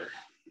hotter.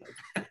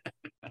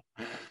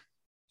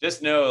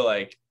 Just know,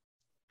 like,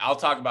 I'll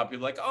talk about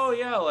people like, oh,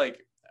 yeah, like,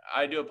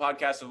 I do a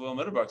podcast with Will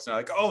Middlebrooks. And they're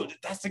like, oh,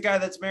 that's the guy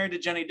that's married to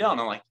Jenny Dell.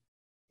 And I'm like,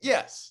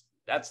 yes,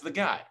 that's the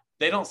guy.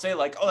 They don't say,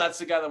 like, oh, that's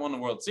the guy that won the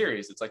World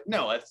Series. It's like,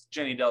 no, that's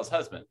Jenny Dell's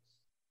husband.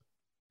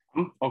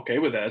 I'm okay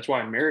with that. That's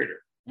why I married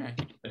her.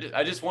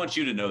 I just want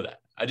you to know that.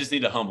 I just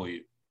need to humble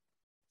you.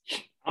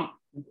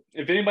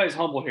 If anybody's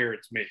humble here,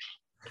 it's me.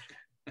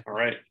 All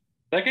right.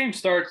 That game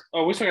starts.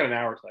 Oh, we still got an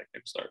hour till that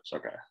game starts.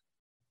 Okay.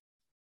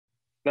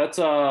 That's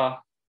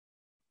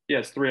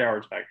it's 3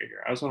 hours back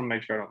here. I just want to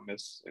make sure I don't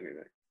miss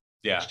anything.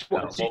 Yeah. She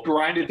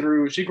grinded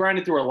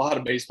through a lot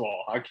of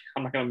baseball.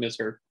 I'm not gonna miss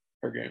her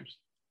games.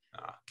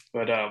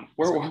 But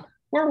where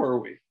were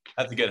we?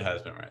 That's a good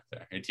husband right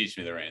there. He teach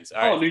me the reins.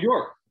 All right. New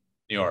York.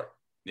 New York.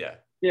 Yeah.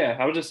 Yeah,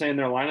 I was just saying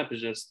their lineup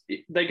is just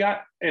they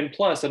got, and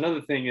plus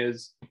another thing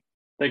is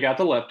they got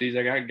the lefties.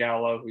 They got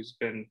Gallo, he's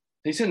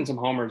hitting some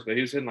homers, but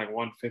he was hitting like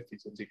 150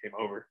 since he came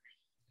over.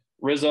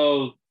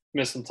 Rizzo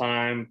missing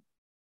time,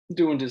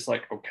 doing just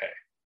like okay.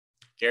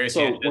 Gary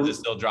Sanchez is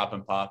still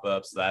dropping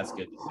pop-ups, so that's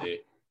good to see.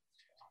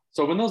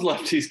 So when those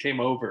lefties came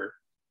over,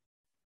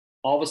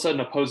 all of a sudden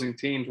opposing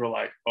teams were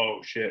like, oh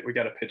shit, we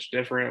got to pitch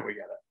different. We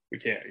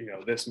can't,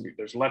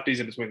 there's lefties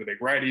in between the big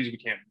righties. We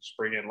can't just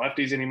bring in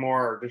lefties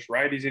anymore or just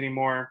righties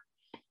anymore.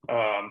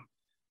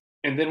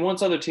 And then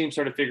once other teams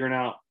started figuring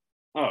out,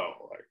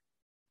 like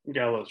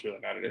Gallo's really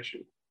not an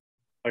issue.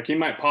 Like he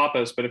might pop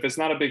us, but if it's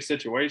not a big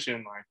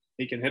situation, like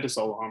he can hit a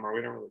solo homer.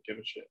 We don't really give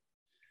a shit.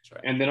 That's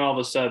right. And then all of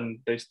a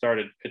sudden they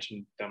started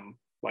pitching them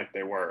like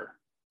they were.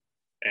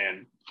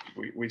 And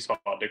we saw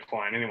a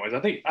decline anyways. I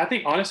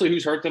think honestly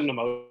who's hurt them the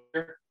most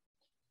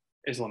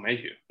is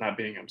LeMahieu not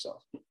being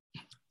himself.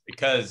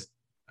 Because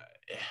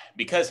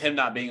him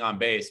not being on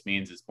base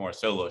means it's more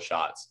solo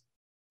shots,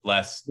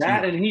 less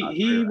that, and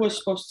he was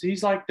supposed to.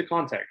 He's like the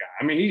contact guy.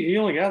 I mean, he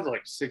only has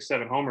like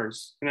 6-7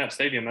 homers in that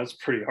stadium. That's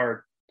pretty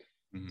hard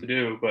to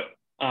do. But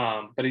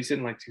he's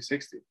hitting like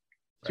 260,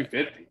 right.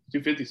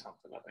 250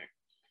 something, I think.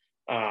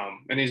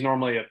 And he's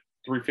normally a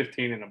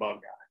 315 and above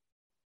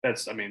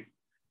guy.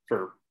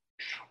 For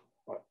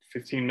what,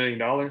 $15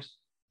 million.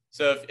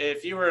 So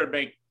if you were to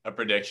make a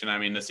prediction, I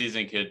mean, the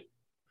season could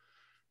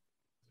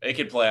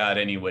play out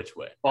any which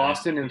way.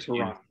 Boston and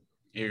Toronto.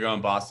 You're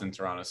going Boston,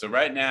 Toronto. So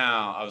right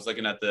now, I was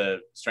looking at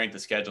the strength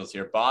of schedules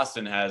here.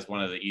 Boston has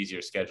one of the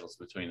easier schedules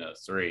between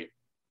those three.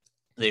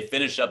 They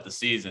finished up the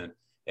season.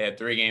 They had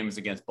 3 games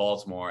against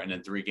Baltimore and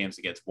then 3 games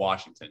against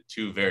Washington,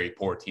 2 very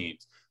poor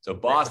teams. So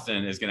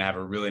Boston is going to have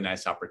a really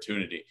nice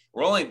opportunity.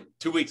 We're only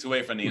 2 weeks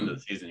away from the end of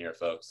the season here,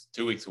 folks.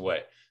 2 weeks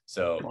away.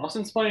 So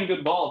Boston's playing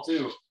good ball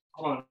too.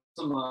 Hold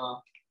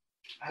on,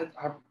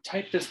 I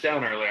typed this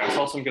down earlier. I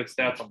saw some good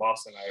stats on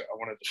Boston. I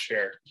wanted to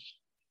share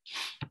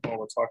while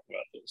we're talking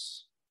about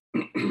this.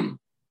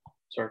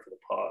 Sorry for the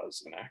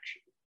pause in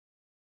action.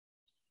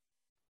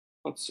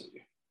 Let's see.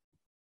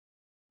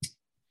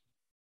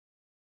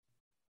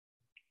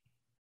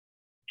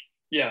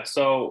 Yeah,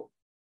 so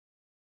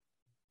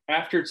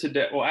after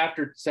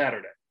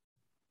Saturday,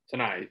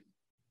 tonight,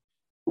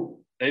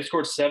 they've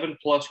scored 7+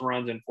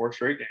 runs in 4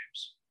 straight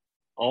games,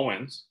 all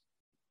wins.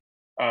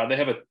 They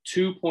have a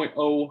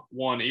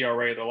 2.01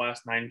 ERA their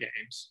last 9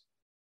 games.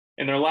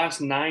 In their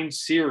last 9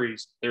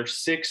 series, they're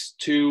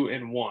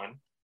 6-2-1,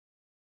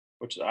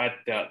 which I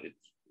thought it's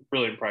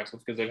really impressive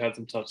because they've had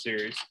some tough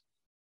series.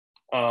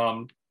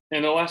 And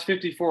their last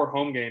 54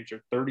 home games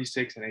are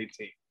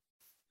 36-18.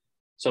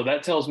 So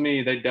that tells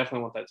me they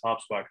definitely want that top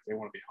spot because they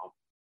want to be home.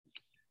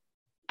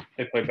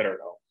 They play better at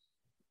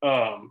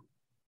home.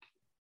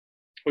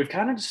 We've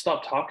kind of just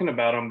stopped talking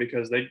about them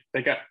because they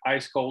got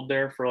ice cold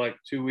there for like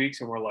 2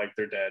 weeks and we're like,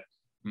 they're dead.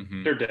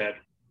 Mm-hmm. They're dead.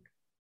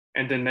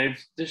 And then they've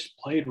just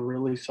played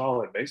really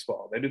solid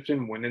baseball. They've just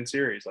been winning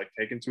series, like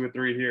taking 2 or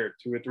 3 here,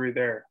 2 or 3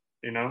 there,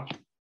 you know?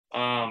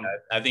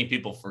 I think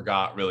people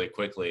forgot really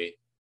quickly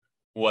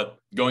what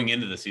going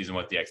into the season,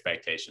 what the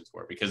expectations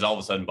were, because all of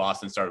a sudden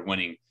Boston started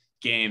winning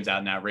games at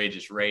an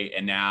outrageous rate.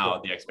 And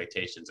now the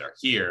expectations are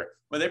here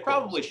where they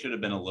probably should have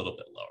been a little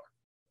bit lower.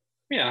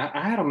 Yeah.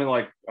 I had them in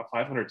like a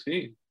 500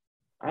 team.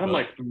 I had them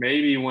like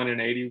maybe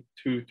winning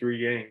 82-3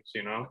 games,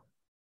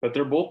 but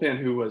their bullpen,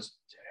 who was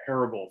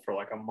terrible for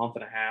like a month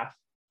and a half.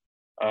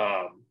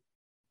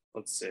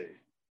 Let's see.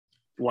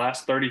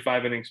 Last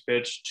 35 innings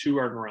pitched, 2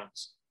 earned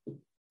runs. Yeah,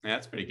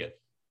 that's pretty good.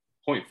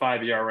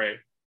 0.5 ERA.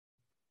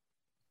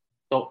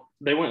 So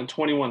they went in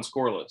 21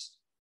 scoreless.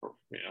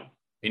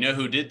 You know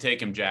who did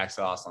take him Jack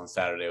Sauce on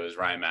Saturday was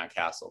Ryan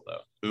Mountcastle,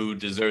 though, who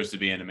deserves to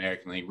be an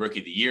American League Rookie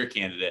of the Year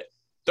candidate.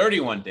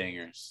 31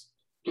 dingers,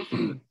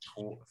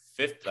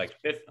 50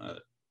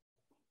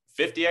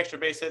 extra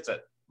base hits. I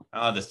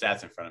don't have the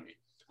stats in front of me.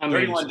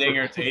 31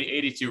 dingers,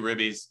 82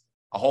 ribbies,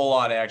 a whole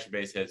lot of extra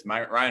base hits.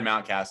 Ryan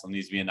Mountcastle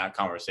needs to be in that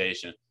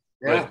conversation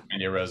with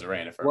Randy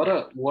Arozarena.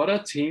 What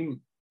a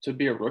team to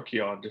be a rookie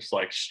on, just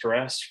like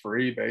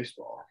stress-free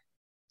baseball.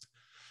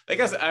 I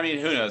guess,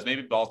 who knows?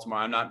 Maybe Baltimore.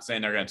 I'm not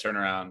saying they're going to turn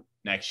around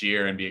next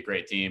year and be a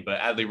great team, but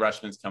Adley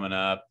Rutschman's coming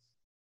up.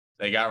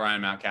 They got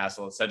Ryan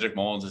Mountcastle. Cedric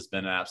Mullins has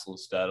been an absolute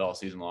stud all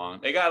season long.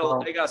 They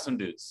got some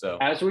dudes. So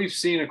as we've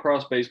seen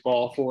across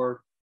baseball,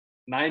 for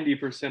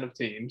 90% of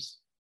teams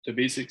to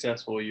be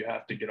successful, you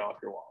have to get off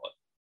your wallet.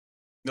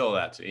 No,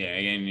 that too. Yeah,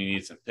 and you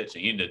need some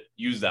pitching. You need to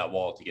use that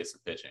wallet to get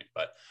some pitching.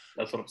 But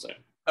that's what I'm saying.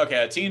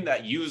 Okay, a team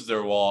that used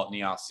their wallet in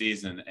the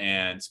offseason,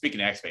 and speaking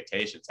of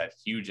expectations, had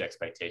huge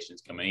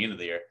expectations coming into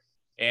the year.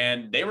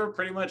 And they were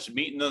pretty much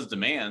meeting those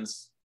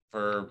demands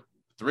for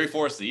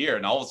 3/4 of the year.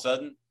 And all of a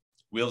sudden,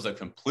 wheels have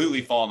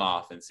completely fallen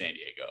off in San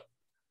Diego.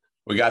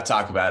 We got to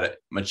talk about it.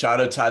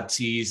 Machado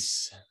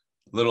Tatis,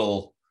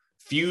 little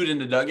feud in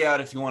the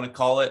dugout, if you want to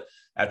call it,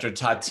 after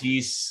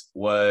Tatis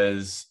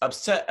was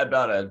upset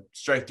about a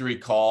strike 3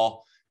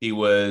 call. He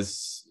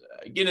was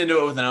getting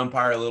into it with an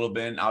umpire a little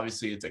bit.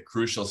 Obviously, it's a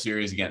crucial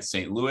series against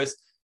St. Louis.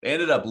 They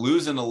ended up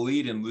losing the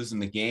lead and losing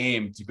the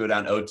game to go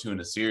down 0-2 in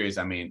the series.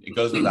 It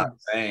goes without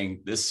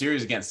saying, this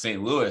series against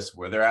St. Louis,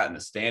 where they're at in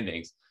the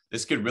standings,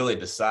 this could really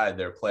decide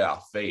their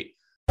playoff fate.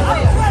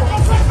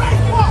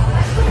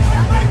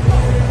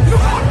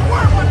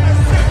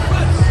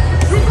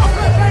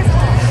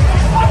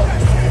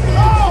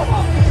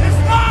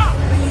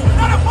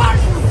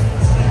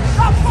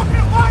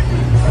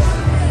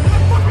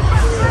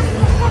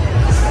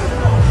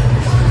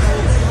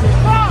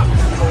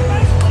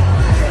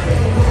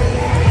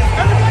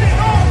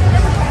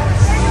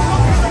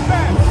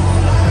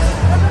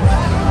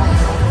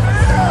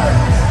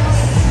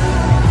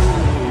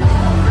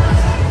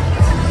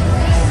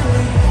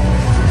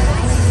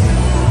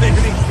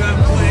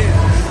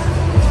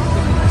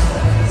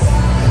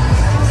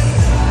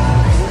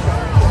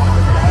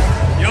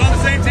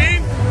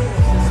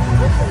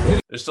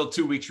 There's still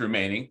 2 weeks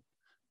remaining,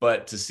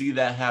 but to see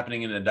that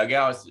happening in the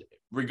dugout,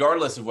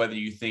 regardless of whether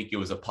you think it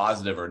was a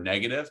positive or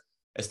negative,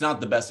 it's not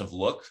the best of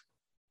look,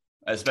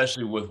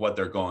 especially with what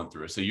they're going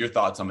through. So your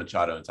thoughts on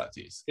Machado and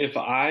Tatis? If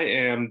I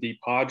am the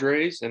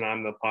Padres and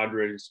I'm the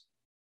Padres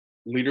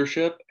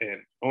leadership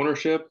and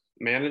ownership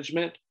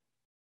management,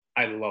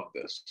 I love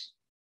this.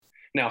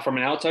 Now, from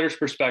an outsider's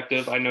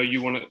perspective, I know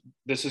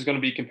this is going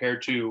to be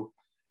compared to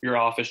your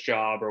office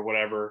job or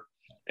whatever.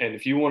 And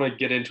if you want to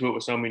get into it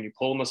with someone, you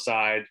pull them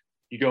aside,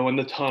 you go in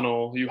the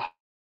tunnel,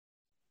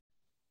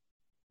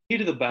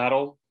 heat of the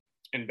battle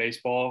in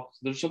baseball.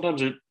 There's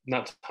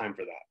not time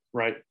for that,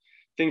 right?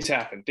 Things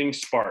happen, things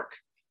spark.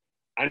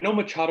 I know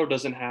Machado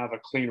doesn't have a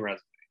clean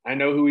resume. I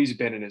know who he's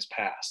been in his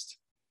past,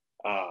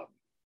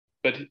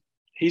 but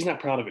he's not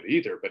proud of it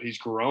either. But he's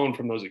grown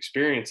from those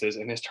experiences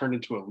and has turned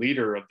into a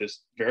leader of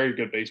this very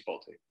good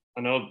baseball team.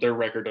 I know their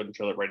record doesn't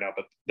show that right now,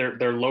 but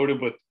they're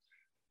loaded with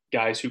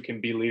guys who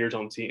can be leaders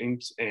on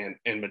teams, and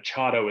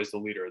Machado is the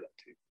leader of that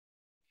team.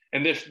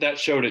 And that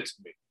showed it to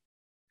me.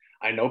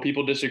 I know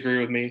people disagree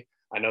with me.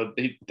 I know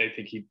they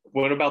think he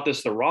went about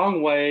this the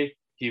wrong way.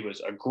 He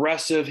was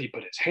aggressive. He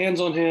put his hands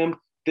on him,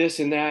 this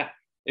and that.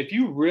 If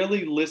you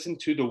really listen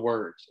to the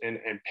words and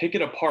pick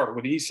it apart,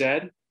 what he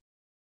said,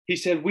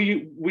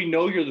 we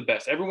know you're the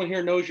best. Everyone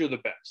here knows you're the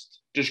best.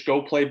 Just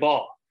go play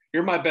ball.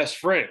 You're my best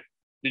friend.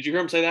 Did you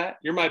hear him say that?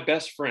 You're my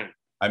best friend.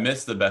 I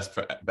missed the best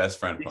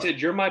friend part. He said,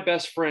 "You're my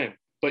best friend,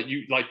 but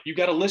you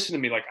got to listen to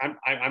me. Like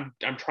I'm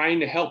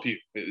trying to help you."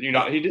 He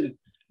didn't.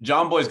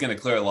 John Boy's going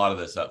to clear a lot of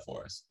this up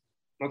for us.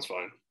 That's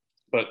fine,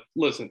 but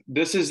listen,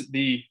 it's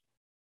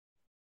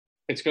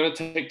going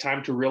to take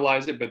time to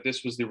realize it, but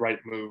this was the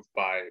right move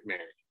by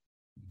Manny.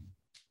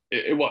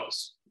 It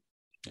was.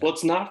 Yeah.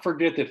 Let's not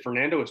forget that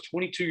Fernando is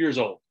 22 years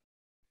old.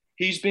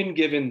 He's been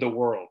given the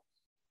world.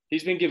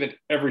 He's been given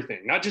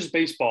everything, not just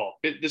baseball.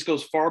 This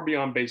goes far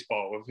beyond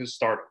baseball with his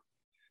stardom.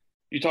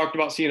 You talked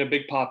about seeing a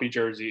Big Papi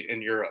jersey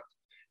in Europe.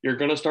 You're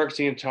going to start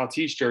seeing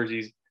Tatis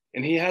jerseys,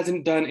 and he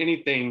hasn't done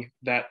anything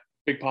that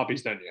Big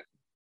Papi's done yet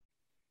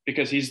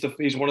because he's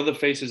one of the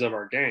faces of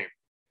our game.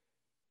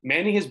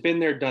 Manny has been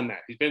there, done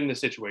that. He's been in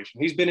this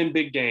situation. He's been in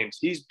big games.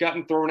 He's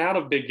gotten thrown out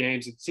of big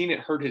games and seen it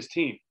hurt his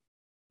team.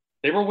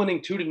 They were winning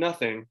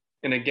 2-0,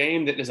 in a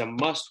game that is a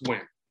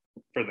must-win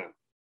for them.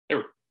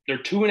 They're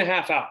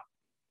 2.5 out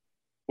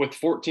with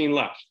 14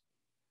 left.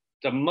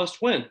 It's a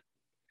must-win.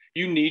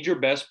 You need your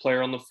best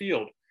player on the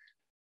field.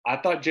 I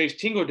thought Jace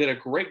Tingle did a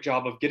great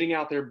job of getting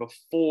out there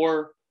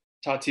before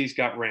Tatis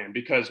got ran,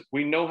 because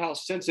we know how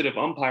sensitive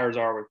umpires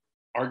are with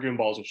arguing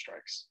balls and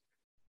strikes.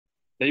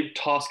 They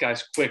toss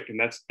guys quick, and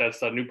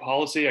that's a new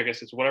policy. I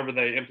guess it's whatever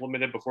they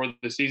implemented before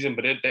the season,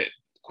 but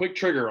quick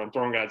trigger on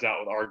throwing guys out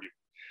with arguing.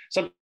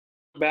 Some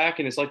back,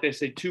 and it's like they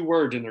say 2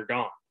 words and they're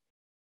gone.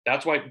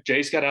 That's why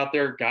Jace got out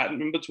there, got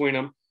in between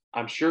them.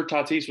 I'm sure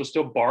Tatis was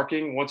still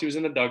barking once he was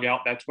in the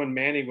dugout. That's when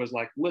Manny was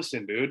like,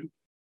 listen, dude,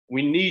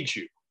 we need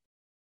you.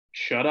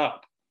 Shut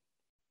up.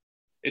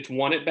 It's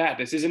 1 at bat.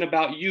 This isn't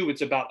about you.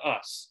 It's about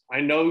us.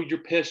 I know you're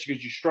pissed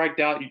because you struck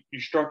out. You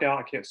struck out.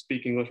 I can't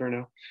speak English right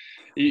now.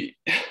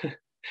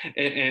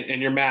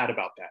 And you're mad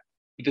about that.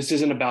 But this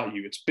isn't about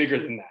you. It's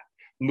bigger than that.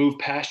 Move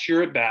past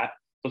your at bat.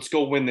 Let's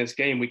go win this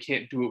game. We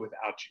can't do it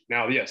without you.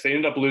 Now, yes, they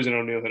ended up losing.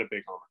 O'Neill hit a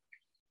big homer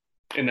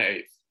in the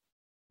 8th.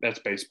 That's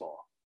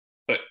baseball.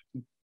 But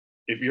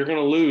if you're going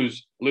to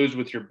lose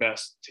with your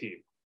best team.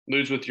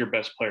 Lose with your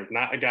best players,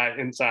 not a guy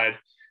inside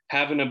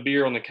having a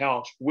beer on the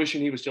couch,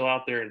 wishing he was still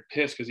out there and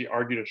pissed because he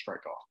argued a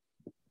strike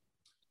off.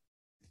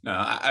 No,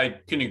 I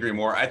couldn't agree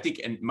more. I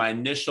think my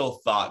initial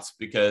thoughts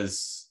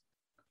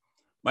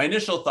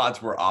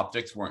were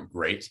optics weren't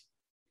great.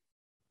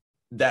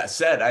 That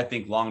said, I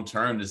think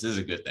long-term, this is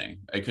a good thing.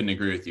 I couldn't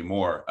agree with you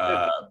more.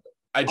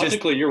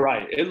 Optically, you're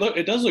right.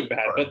 It does look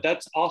bad, but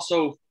that's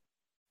also,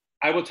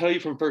 I will tell you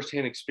from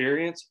firsthand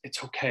experience,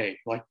 it's okay.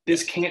 Like,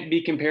 this can't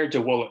be compared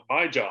to, well, at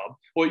my job.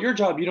 Well, your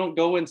job, you don't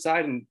go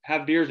inside and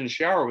have beers and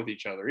shower with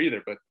each other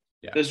either, but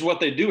this is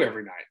what they do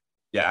every night.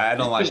 Yeah, I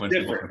don't like when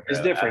different.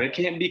 It's different. It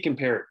can't be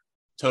compared.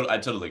 I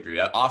totally agree.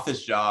 An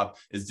office job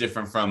is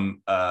different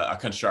from a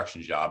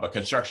construction job. A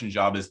construction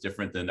job is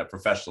different than a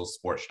professional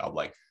sports job.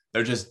 Like,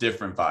 they're just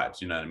different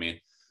vibes. You know what I mean?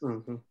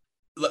 Mm-hmm.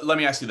 Let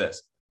me ask you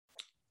this.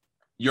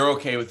 You're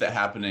okay with it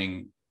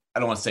happening, I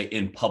don't want to say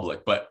in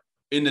public, but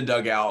in the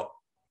dugout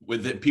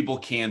with it, people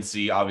can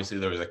see, obviously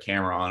there was a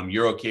camera on them.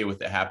 You're okay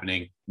with it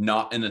happening,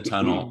 not in the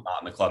tunnel,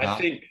 not in the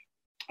clubhouse?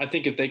 I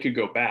think if they could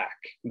go back,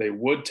 they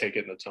would take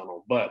it in the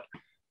tunnel. But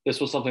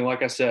this was something,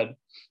 like I said,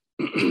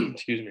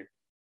 excuse me,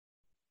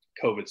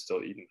 COVID's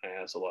still eating my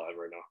ass alive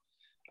right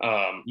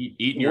now.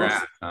 Eating your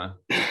ass, huh?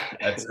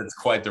 That's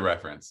quite the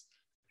reference.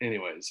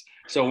 Anyways,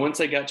 so once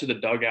they got to the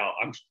dugout,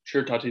 I'm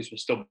sure Tatis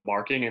was still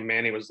barking, and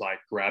Manny was like,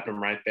 grabbed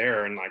him right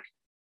there, and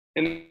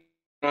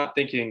not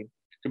thinking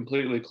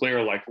completely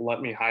clear, like, let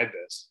me hide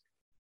this.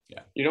 Yeah.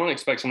 You don't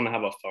expect someone to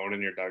have a phone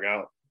in your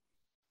dugout.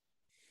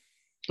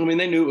 I mean,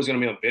 they knew it was going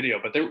to be on video,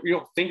 but you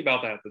don't think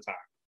about that at the time.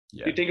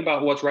 Yeah. You think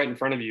about what's right in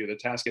front of you, the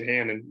task at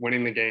hand, and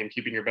winning the game,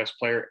 keeping your best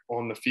player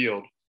on the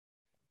field.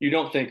 You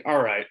don't think,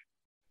 all right,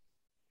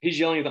 he's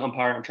yelling at the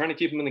umpire. I'm trying to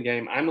keep him in the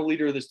game. I'm the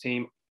leader of this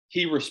team.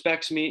 He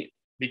respects me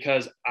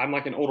because I'm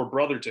like an older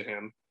brother to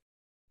him.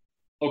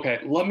 Okay,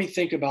 let me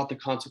think about the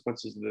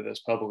consequences of this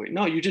publicly.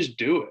 No, you just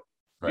do it.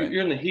 Right.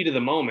 You're in the heat of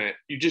the moment.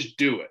 You just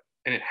do it,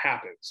 and it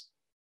happens.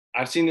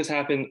 I've seen this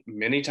happen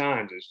many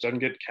times. It just doesn't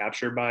get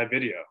captured by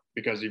video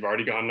because you've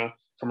already gone to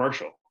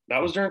commercial.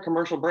 That was during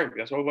commercial break.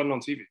 That's why it wasn't on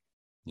TV.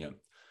 Yeah.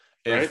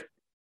 Right?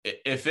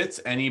 If it's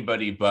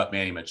anybody but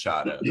Manny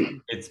Machado,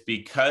 it's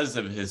because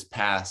of his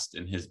past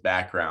and his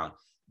background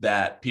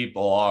that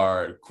people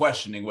are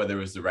questioning whether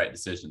it was the right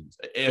decisions.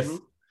 If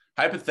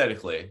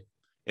hypothetically,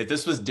 if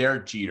this was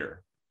Derek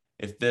Jeter,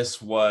 if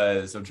this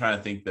was, I'm trying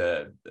to think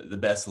the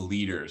best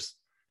leaders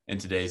in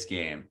today's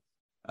game.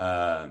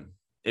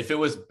 If it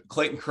was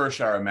Clayton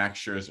Kershaw or Max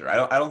Scherzer,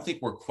 I don't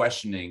think we're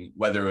questioning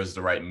whether it was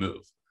the right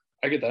move.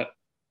 I get that.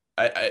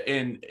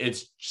 And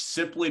it's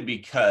simply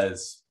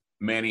because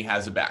Manny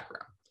has a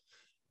background.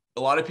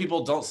 A lot of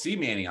people don't see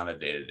Manny on a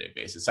day-to-day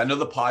basis. I know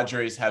the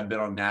Padres have been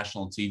on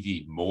national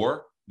TV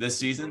more this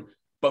season,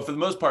 but for the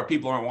most part,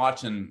 people aren't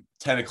watching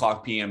 10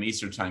 o'clock p.m.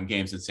 Eastern time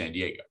games in San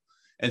Diego.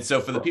 And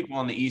so for the people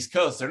on the East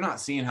Coast, they're not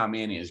seeing how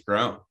Manny has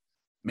grown.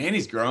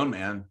 Manny's grown,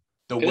 man.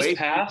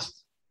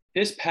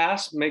 His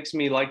past makes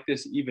me like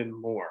this even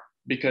more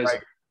because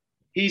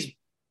he's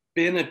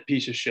been a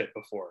piece of shit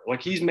before.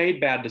 Like, he's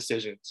made bad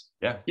decisions.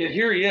 Yeah. Yet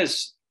here he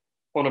is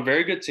on a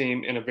very good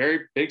team in a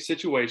very big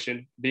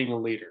situation being a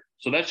leader.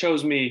 So that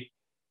shows me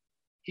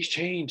he's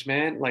changed,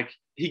 man. Like,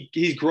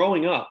 he's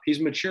growing up. He's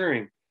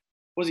maturing.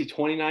 Was he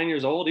 29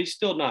 years old? He's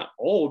still not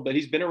old, but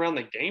he's been around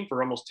the game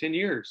for almost 10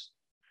 years.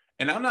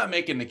 And I'm not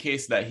making the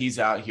case that he's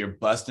out here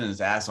busting his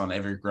ass on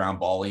every ground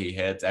ball he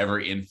hits,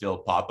 every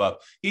infield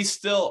pop-up. He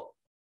still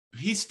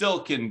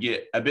can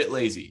get a bit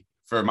lazy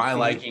for my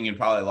liking and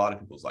probably a lot of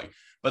people's like.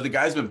 But the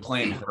guy's been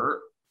playing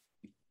hurt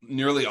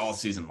nearly all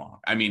season long.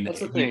 I mean,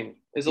 that's the thing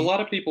is a lot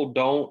of people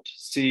don't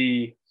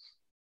see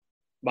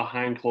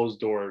behind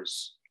closed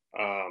doors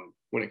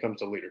when it comes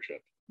to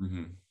leadership.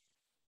 Mm-hmm.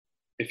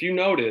 If you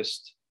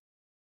noticed,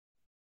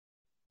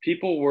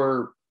 people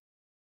were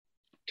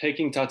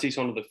taking Tatis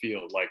onto the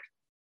field. Like,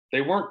 they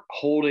weren't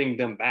holding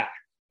them back.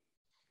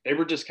 They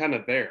were just kind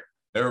of there.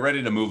 They were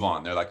ready to move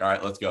on. They're like, all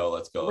right, let's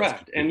go.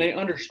 Correct. And they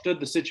understood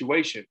the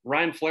situation.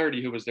 Ryan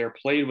Flaherty, who was there,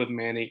 played with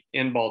Manny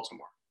in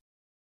Baltimore.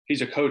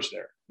 He's a coach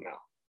there now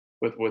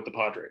with the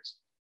Padres.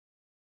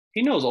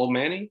 He knows old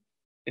Manny,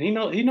 and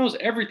he knows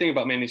everything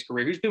about Manny's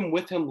career. He's been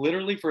with him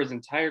literally for his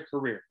entire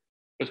career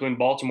between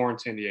Baltimore and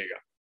San Diego.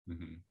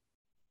 Mm-hmm.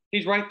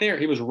 He's right there.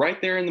 He was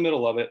right there in the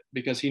middle of it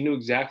because he knew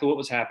exactly what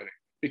was happening.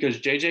 Because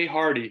J.J.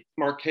 Hardy,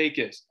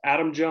 Markakis,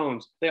 Adam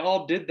Jones, they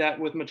all did that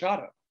with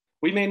Machado.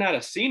 We may not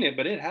have seen it,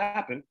 but it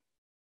happened.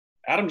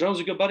 Adam Jones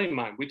is a good buddy of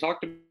mine. We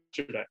talked about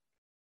it today.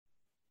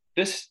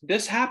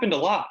 This happened a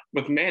lot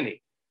with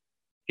Manny.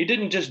 He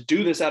didn't just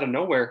do this out of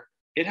nowhere.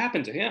 It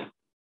happened to him.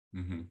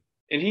 Mm-hmm.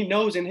 And he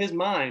knows in his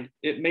mind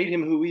it made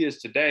him who he is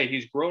today.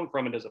 He's grown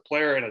from it as a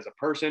player and as a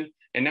person,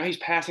 and now he's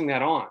passing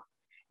that on.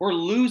 We're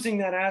losing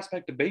that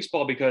aspect of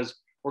baseball because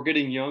we're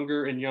getting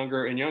younger and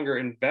younger and younger.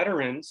 And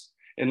veterans,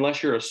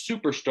 unless you're a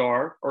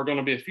superstar or going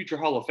to be a future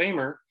Hall of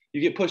Famer,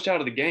 you get pushed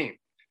out of the game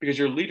because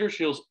your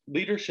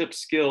leadership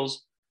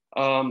skills,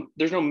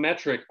 there's no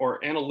metric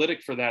or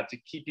analytic for that to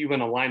keep you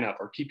in a lineup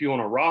or keep you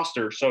on a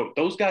roster. So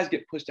those guys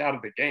get pushed out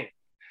of the game.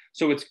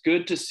 So it's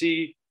good to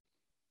see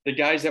the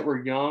guys that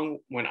were young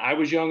when I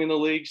was young in the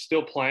league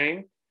still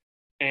playing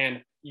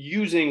and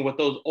using what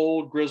those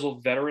old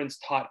grizzled veterans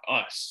taught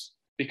us,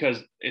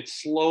 because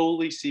it's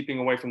slowly seeping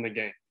away from the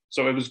game.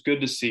 So it was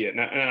good to see it.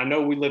 And I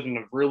know we live in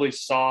a really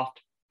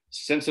soft,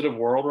 sensitive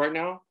world right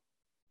now.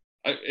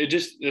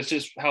 It's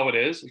just how it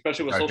is,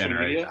 especially with social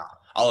media.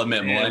 I'll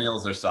admit,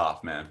 millennials are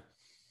soft, man.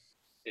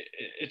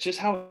 It's just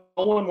how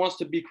no one wants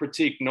to be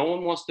critiqued. No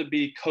one wants to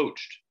be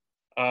coached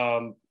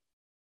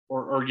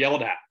or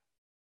yelled at.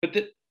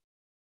 But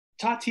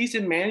Tatis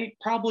and Manny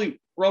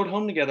probably rode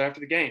home together after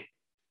the game.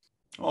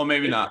 Well,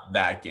 maybe not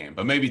that game,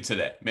 but maybe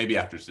today. Maybe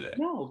after today.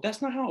 No,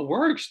 that's not how it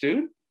works,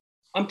 dude.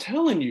 I'm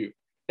telling you.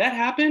 That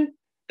happened.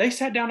 They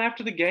sat down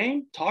after the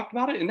game, talked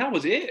about it, and that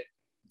was it.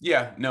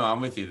 Yeah, no,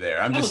 I'm with you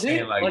there. I'm just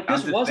saying, like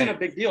this wasn't a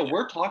big deal.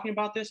 We're talking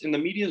about this, and the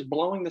media is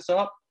blowing this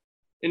up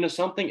into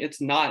something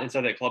it's not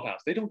inside that clubhouse.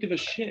 They don't give a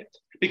shit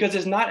because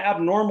it's not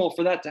abnormal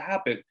for that to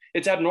happen.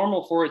 It's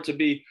abnormal for it to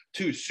be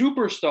two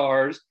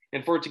superstars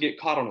and for it to get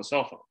caught on a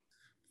cell phone.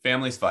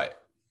 Families fight.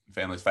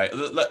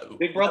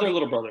 Big brother,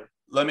 little brother.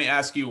 Let me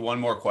ask you one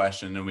more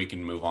question, and we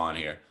can move on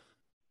here.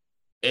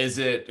 Is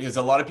it because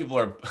a lot of people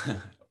are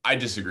I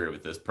disagree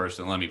with this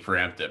person. Let me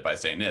preempt it by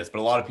saying this, but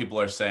a lot of people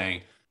are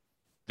saying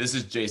this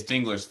is Jay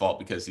Stingler's fault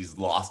because he's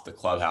lost the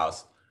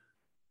clubhouse.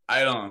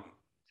 I don't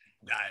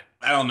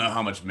know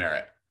how much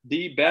merit.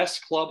 The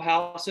best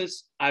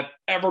clubhouses I've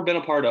ever been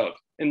a part of,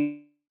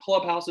 and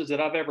clubhouses that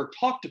I've ever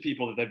talked to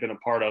people that they've been a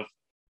part of,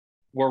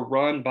 were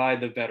run by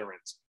the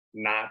veterans,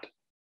 not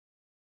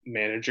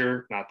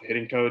manager, not the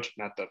hitting coach,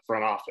 not the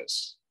front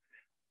office.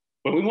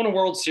 When we won a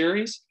World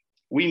Series,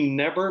 we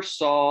never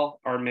saw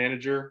our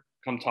manager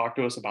come talk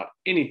to us about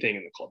anything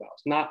in the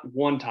clubhouse. Not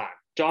one time.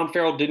 John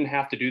Farrell didn't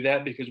have to do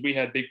that because we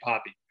had Big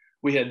Papi.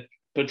 We had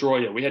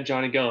Pedroia. We had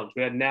Johnny Gomes.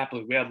 We had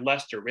Napoli. We had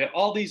Lester. We had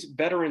all these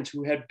veterans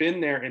who had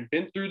been there and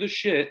been through the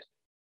shit.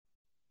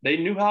 They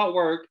knew how it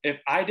worked. If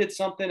I did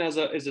something as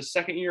a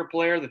second-year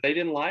player that they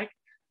didn't like,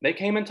 they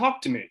came and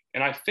talked to me,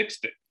 and I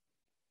fixed it.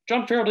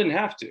 John Farrell didn't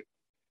have to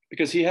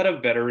because he had a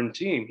veteran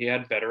team. He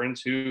had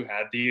veterans who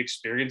had the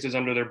experiences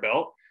under their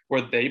belt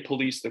where they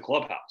policed the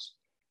clubhouse,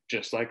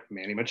 just like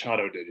Manny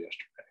Machado did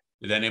yesterday.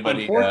 Did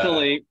anybody?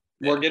 Unfortunately,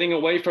 we're getting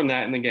away from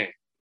that in the game.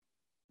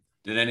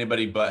 Did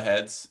anybody butt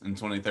heads in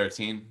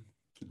 2013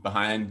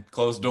 behind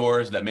closed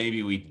doors that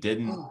maybe we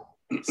didn't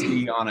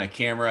see on a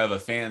camera of a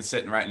fan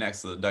sitting right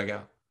next to the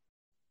dugout?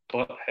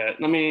 Butt head.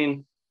 I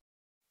mean,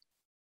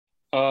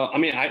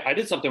 I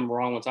did something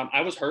wrong one time.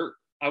 I was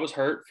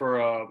hurt for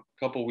a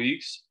couple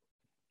weeks,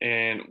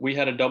 and we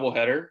had a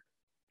doubleheader,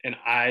 and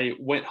I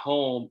went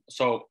home.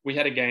 So we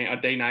had a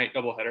day-night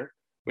doubleheader.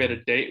 We had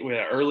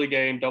an early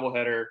game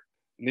doubleheader,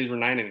 and these were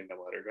 9-inning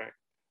doubleheaders,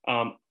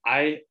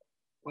 right?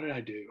 What did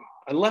I do?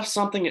 I left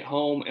something at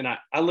home, and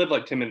I live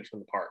like 10 minutes from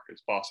the park.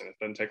 It's Boston. It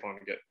doesn't take long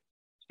to get.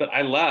 But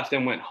I left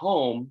and went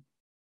home,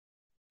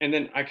 and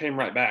then I came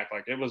right back.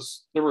 Like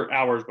there were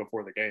hours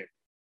before the game.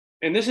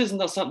 And this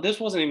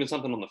wasn't even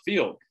something on the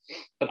field,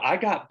 but I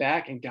got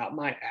back and got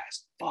my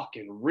ass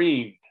fucking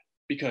reamed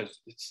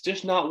because it's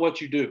just not what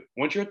you do.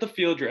 Once you're at the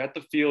field, you're at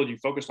the field. You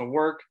focus on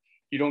work.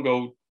 You don't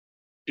go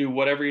do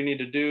whatever you need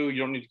to do. You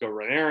don't need to go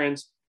run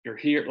errands. You're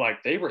here.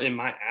 Like, they were in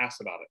my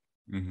ass about it.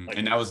 Mm-hmm. Like,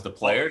 and that was the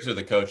players or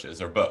the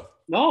coaches or both?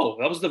 No,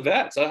 that was the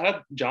vets. I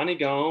had Johnny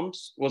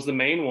Gomes was the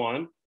main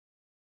one,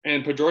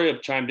 and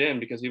Pedroia chimed in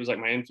because he was like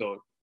my infield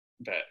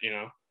vet, you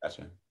know.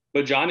 Gotcha.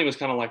 But Johnny was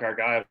kind of like our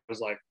guy. It was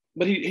like,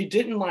 but he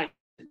didn't like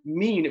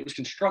mean. It was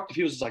constructive.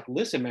 He was just like,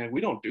 listen, man,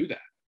 we don't do that.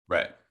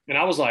 Right. And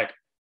I was like,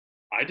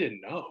 I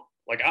didn't know.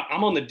 Like,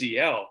 I'm on the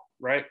DL,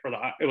 right?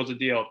 It was a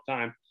DL at the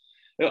time.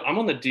 I'm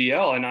on the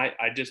DL, and I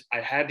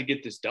had to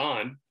get this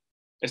done.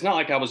 It's not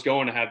like I was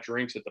going to have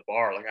drinks at the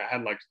bar. Like, I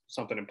had like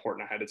something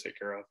important I had to take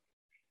care of.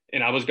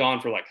 And I was gone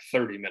for like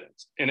 30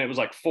 minutes. And it was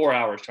like 4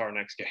 hours to our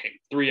next game,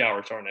 3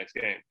 hours to our next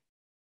game.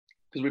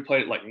 because we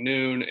played at like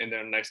noon, and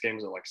then the next game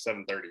was at like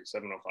 7:30,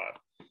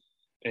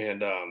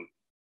 7:05.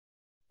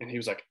 And he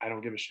was like, I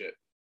don't give a shit.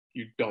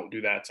 You don't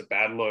do that. It's a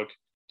bad look.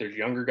 There's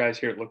younger guys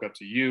here that look up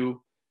to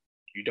you.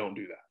 You don't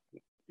do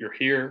that. You're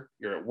here.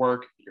 You're at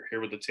work. You're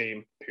here with the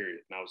team, period.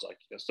 And I was like,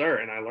 yes, sir.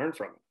 And I learned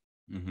from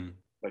it. Mm-hmm.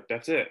 Like,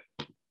 that's it.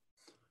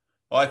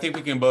 Well, I think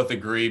we can both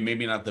agree,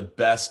 maybe not the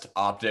best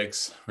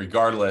optics,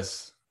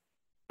 regardless.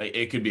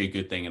 It could be a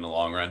good thing in the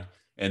long run.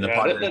 And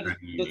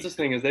that's the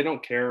thing is they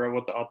don't care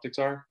what the optics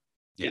are.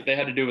 Yeah. They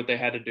had to do what they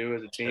had to do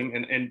as a team.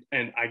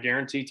 And I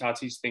guarantee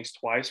Tatis thinks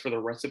twice for the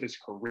rest of his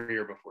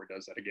career before he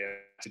does that again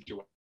to do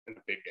it in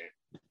a big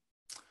game.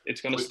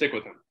 It's going to stick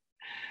with him.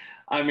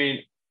 I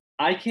mean,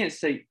 I can't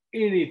say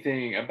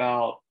anything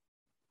about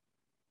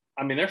 –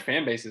 I mean, their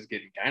fan base is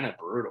getting kind of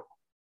brutal.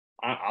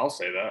 I'll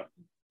say that.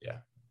 Yeah.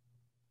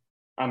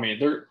 I mean,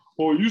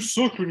 you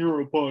sucked when you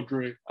were a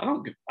Padre. I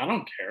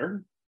don't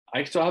care.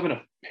 I still have an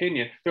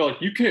opinion. They're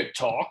like, you can't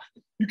talk.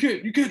 You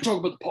can't talk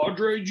about the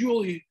Padres.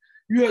 You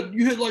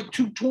had like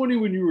 220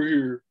 when you were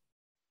here.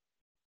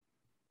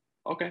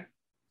 Okay.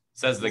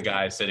 Says the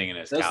guy sitting in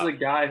his couch. That's the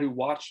guy who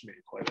watched me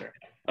play there.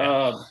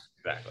 Yeah,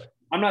 exactly.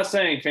 I'm not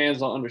saying fans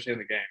don't understand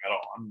the game at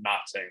all. I'm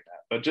not saying that.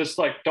 But just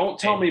like, don't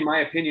tell me my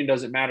opinion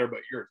doesn't matter, but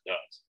yours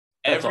does.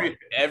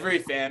 Every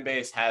fan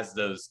base has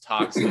those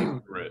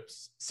toxic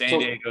groups. San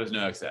Diego's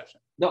no exception.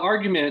 The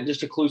argument, just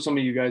to clue some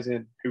of you guys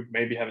in who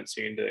maybe haven't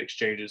seen the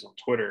exchanges on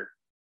Twitter,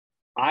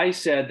 I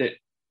said that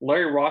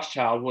Larry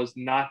Rothschild was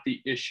not the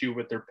issue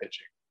with their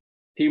pitching.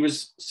 He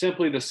was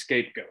simply the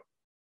scapegoat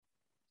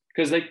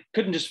because they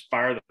couldn't just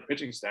fire the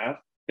pitching staff.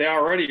 They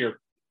already are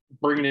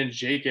bringing in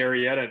Jake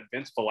Arrieta and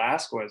Vince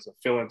Velasquez to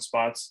fill in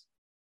spots.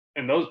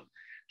 And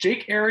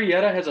Jake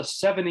Arrieta has a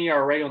 7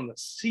 ERA on the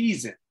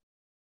season.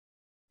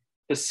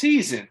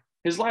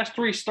 His last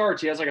 3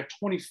 starts, he has like a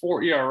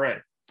 24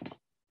 ERA.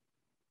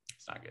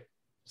 It's not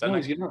good.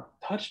 He's getting up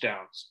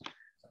touchdowns.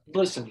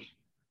 Listen,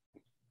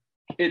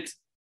 it's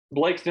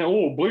Blake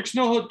Snell. Blake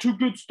Snell had 2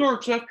 good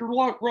starts after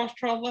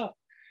Rothschild left.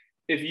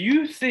 If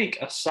you think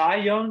a Cy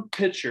Young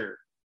pitcher,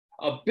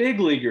 a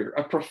big leaguer,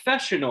 a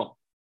professional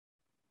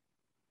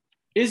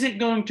isn't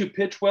going to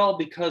pitch well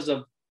because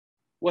of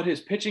what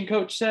his pitching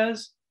coach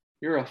says,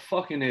 you're a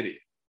fucking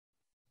idiot.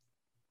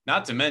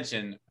 Not to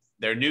mention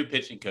their new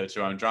pitching coach,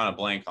 who I'm drawing a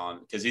blank on,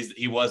 because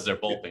he was their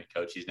bullpen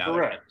coach. He's now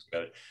their pitching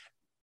coach.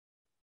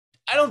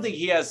 I don't think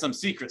he has some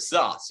secret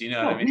sauce. You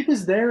know what I mean? He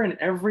was there in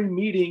every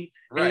meeting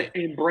right.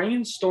 and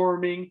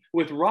brainstorming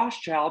with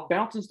Rothschild,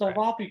 bouncing stuff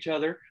off each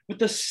other with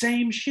the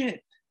same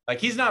shit.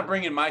 Like, he's not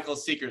bringing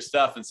Michael's secret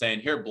stuff and saying,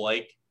 here,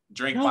 Blake,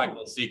 drink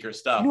Michael's secret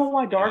stuff. You know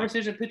why Darvish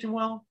isn't pitching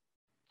well?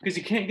 Because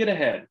he can't get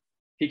ahead.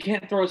 He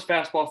can't throw his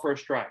fastball for a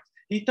strike.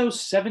 He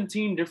throws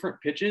 17 different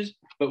pitches,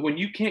 but when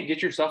you can't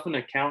get yourself in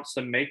accounts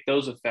to make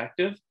those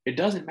effective, it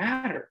doesn't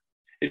matter.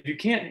 If you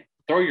can't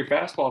throw your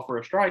fastball for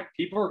a strike,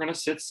 people are going to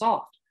sit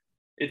soft.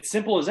 It's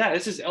simple as that.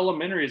 It's as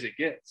elementary as it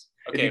gets.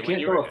 Okay, if you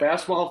can't throw a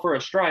fastball for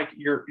a strike,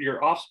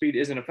 your off speed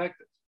isn't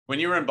effective. When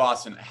you were in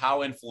Boston,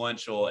 how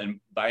influential, and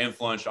by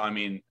influential, I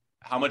mean,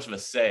 how much of a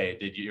say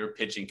did your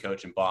pitching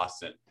coach in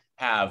Boston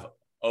have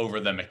over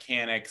the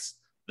mechanics,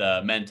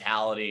 the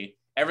mentality,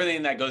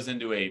 everything that goes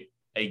into a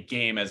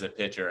game as a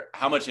pitcher?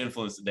 How much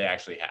influence did they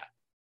actually have?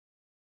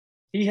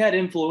 He had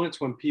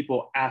influence when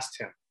people asked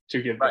him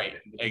to give. Right.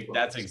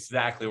 That's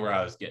exactly where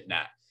I was getting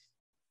at.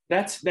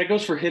 That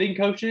goes for hitting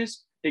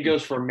coaches. It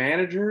goes for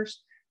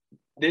managers.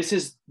 This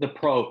is the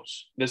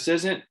pros. This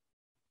isn't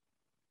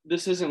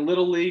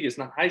little league. It's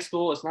not high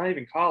school. It's not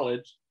even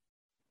college.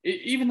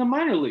 Even the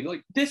minor league.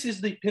 Like, this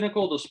is the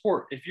pinnacle of the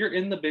sport. If you're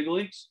in the big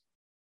leagues,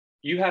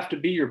 you have to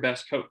be your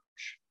best coach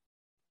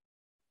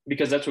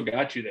because that's what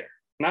got you there.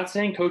 I'm not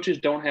saying coaches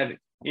don't have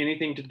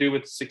anything to do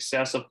with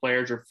success of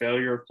players or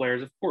failure of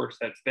players. Of course,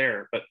 that's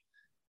there. But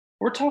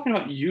we're talking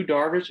about Yu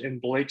Darvish and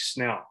Blake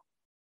Snell.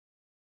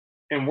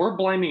 And we're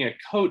blaming a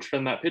coach for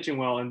not pitching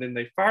well, and then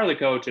they fire the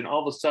coach, and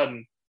all of a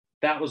sudden,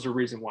 that was the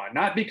reason why.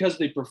 Not because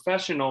the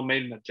professional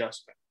made an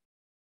adjustment.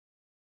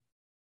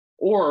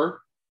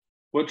 Or,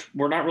 which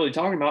we're not really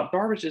talking about,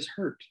 Darvish is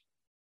hurt.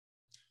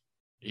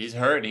 He's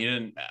hurt.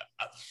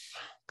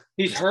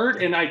 He's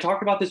hurt, and I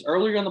talked about this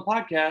earlier on the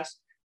podcast.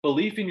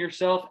 Belief in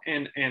yourself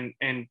and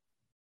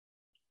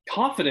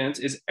confidence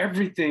is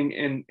everything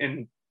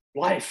in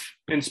life,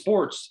 in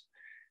sports.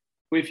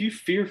 If you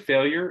fear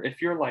failure,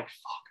 if you're like,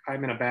 fuck,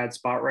 I'm in a bad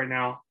spot right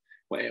now.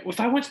 If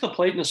I went to the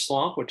plate in a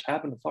slump, which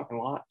happened a fucking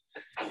lot,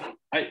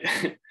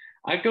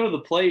 I'd go to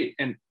the plate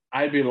and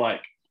I'd be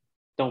like,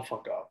 don't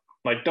fuck up.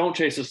 Like, don't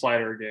chase the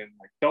slider again.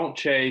 Like, don't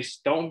chase.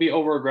 Don't be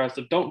over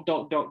aggressive. Don't.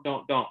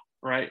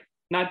 Right?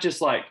 Not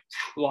just like,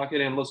 lock it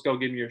in. Let's go.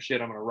 Give me your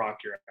shit. I'm going to rock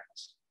your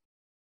ass.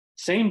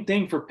 Same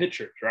thing for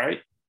pitchers,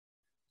 right?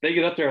 They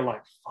get up there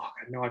like, fuck,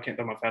 I know I can't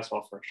throw my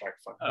fastball for a strike.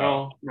 Fuck,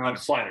 no,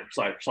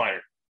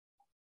 slider.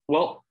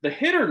 Well, the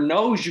hitter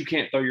knows you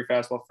can't throw your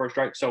fastball for a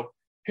strike. So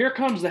here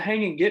comes the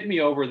hang and get me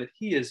over that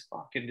he is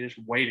fucking just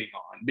waiting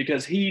on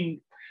because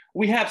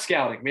we have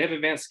scouting. We have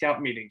advanced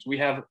scout meetings. We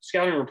have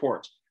scouting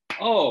reports.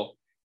 Oh,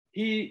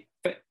 he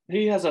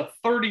he has a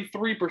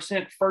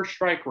 33% first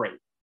strike rate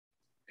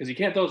because he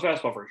can't throw his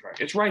fastball first strike.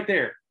 It's right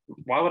there.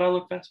 Why would I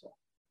look fastball?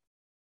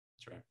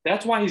 That's right.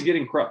 That's why he's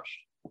getting crushed.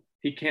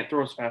 He can't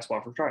throw his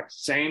fastball for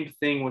strikes. Same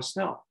thing with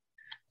Snell.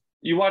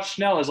 You watch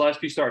Snell his last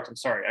few starts. I'm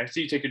sorry. I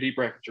see you take a deep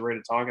breath, but you're ready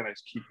to talk, and I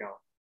just keep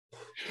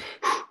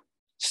going.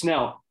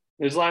 Snell,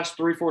 his last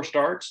 3-4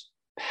 starts,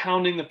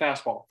 pounding the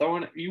fastball,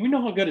 throwing. We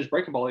know how good his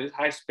breaking ball is.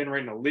 Highest spin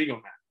rate in the league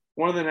on that.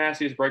 One of the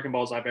nastiest breaking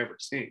balls I've ever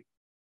seen.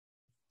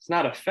 It's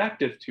not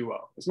effective 2-0.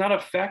 It's not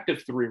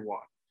effective 3-1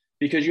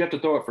 because you have to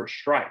throw it for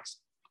strikes.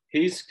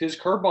 His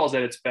curveball's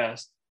at its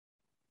best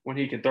when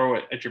he can throw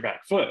it at your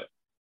back foot,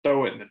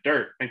 throw it in the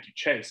dirt, make you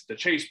chase. The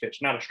chase pitch,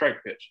 not a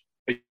strike pitch.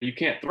 But you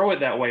can't throw it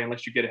that way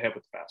unless you get ahead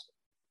with the fastball,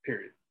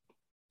 period.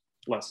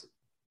 Lesson.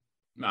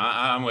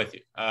 I'm with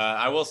you.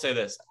 I will say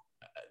this.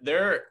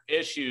 Their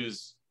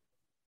issues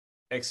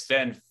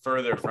extend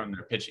further from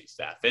their pitching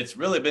staff. It's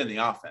really been the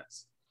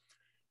offense.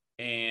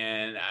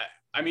 And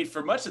I mean,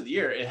 for much of the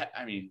year,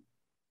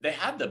 they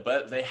had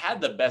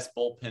the best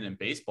bullpen in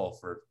baseball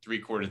for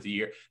 3/4 of the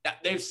year. Now,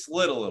 they've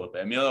slid a little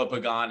bit. Emilio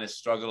Pagan has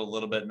struggled a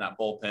little bit in that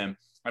bullpen.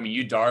 I mean,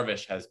 Yu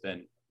Darvish has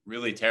been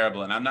really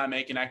terrible, and I'm not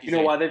making accusations. You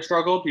know why they've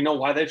struggled? You know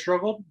why they've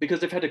struggled? Because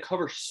they've had to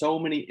cover so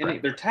many innings.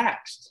 Right. They're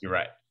taxed. You're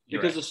right.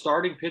 Because the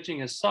starting pitching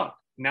has sucked.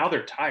 Now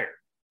they're tired.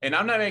 And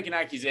I'm not making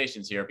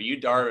accusations here, but Yu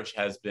Darvish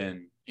has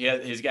been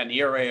he's got an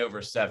ERA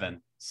over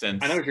 7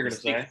 since I know what you're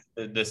going to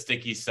say. The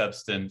sticky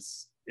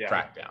substance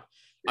crackdown. Yeah.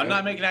 I'm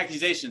not making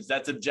accusations.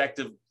 That's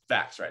objective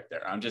facts right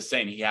there. I'm just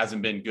saying he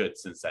hasn't been good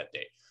since that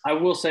date. I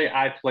will say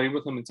I played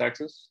with him in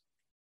Texas.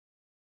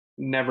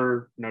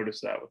 Never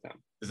noticed that with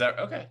him. Is that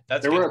okay?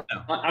 That's good to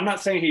know. I'm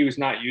not saying he was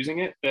not using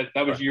it.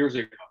 That was years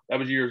ago.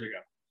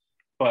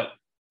 But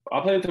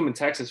I played with him in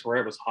Texas where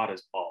it was hot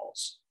as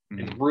balls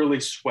and really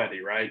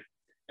sweaty, right?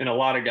 And a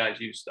lot of guys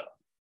use stuff.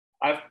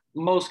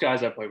 Most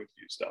guys I played with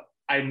use stuff.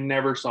 I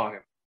never saw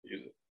him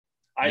use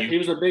it. He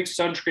was a big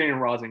sunscreen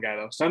and rosin guy,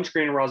 though.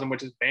 Sunscreen and rosin,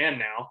 which is banned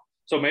now.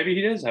 So maybe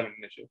he does have an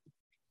issue.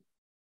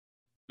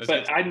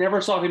 But I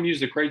never saw him use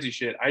the crazy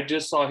shit. I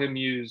just saw him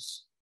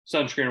use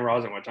sunscreen and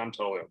rosin, which I'm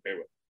totally okay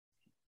with.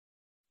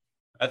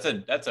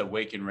 That's a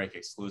Wake and Rake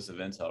exclusive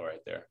intel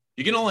right there.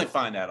 You can only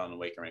find that on the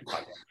Wake and Rake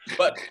podcast.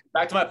 But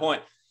back to my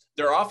point,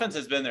 their offense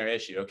has been their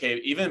issue. Okay,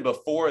 even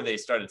before they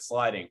started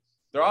sliding,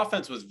 their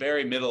offense was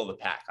very middle of the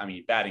pack. I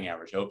mean, batting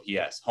average,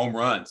 OPS, home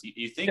runs.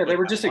 You think? Yeah, they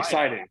were just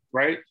exciting,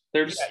 right?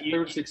 They were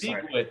just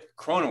exciting. With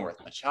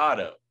Cronenworth,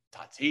 Machado,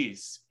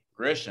 Tatis,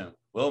 Grisham,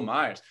 Will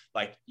Myers,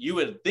 like you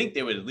would think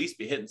they would at least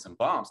be hitting some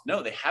bombs.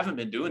 No, they haven't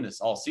been doing this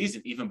all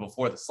season, even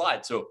before the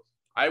slide. So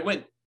I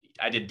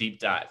did deep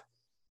dive.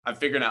 I'm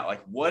figuring out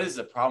like what is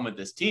the problem with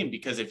this team?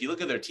 Because if you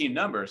look at their team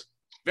numbers,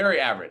 very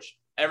average,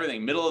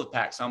 everything middle of the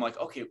pack. So I'm like,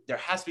 okay, there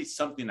has to be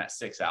something that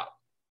sticks out.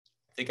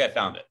 I think I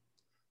found it.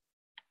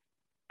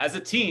 As a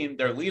team,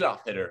 their leadoff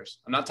hitters,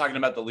 I'm not talking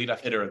about the leadoff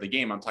hitter of the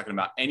game. I'm talking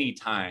about any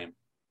time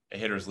a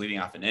hitter is leading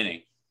off an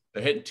inning.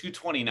 They're hitting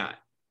 229.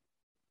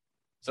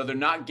 So they're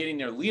not getting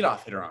their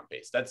leadoff hitter on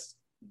base. That's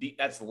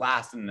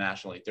last in the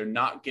National League. They're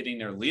not getting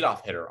their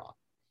leadoff hitter on.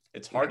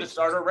 It's hard to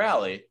start a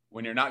rally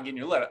when you're not getting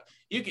your leadoff.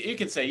 You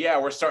can say,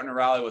 yeah, we're starting a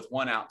rally with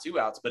 1 out, 2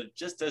 outs, but it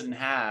just doesn't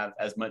have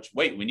as much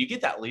weight. When you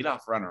get that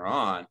leadoff runner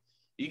on,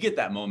 you get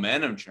that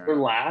momentum churn. They're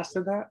last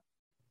in that?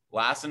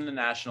 Last in the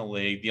National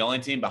League. The only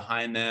team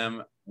behind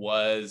them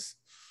was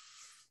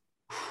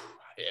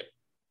it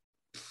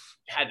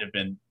had to have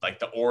been like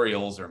the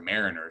Orioles or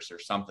Mariners or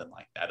something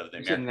like that of the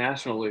American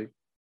National League.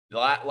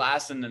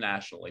 Last in the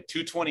National League,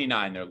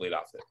 229 their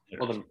leadoff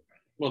hitters.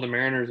 Well, the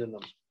Mariners and the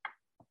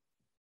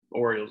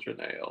Orioles are in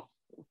the AL.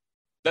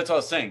 That's what I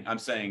was saying. I'm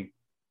saying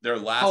they're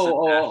last.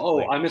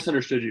 I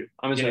misunderstood you.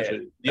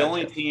 The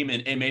only team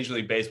in Major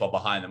League Baseball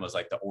behind them was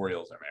like the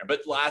Orioles or Mariners,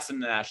 but last in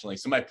the National League.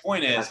 So my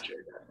point is,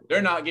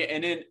 they're not getting.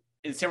 And then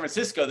in San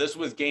Francisco, this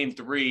was Game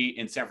 3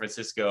 in San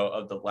Francisco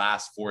of the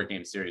last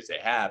 4-game series they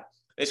had.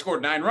 They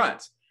scored 9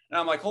 runs, and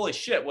I'm like, holy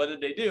shit! What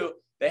did they do?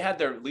 They had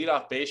their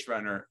leadoff base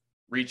runner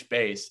reach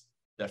base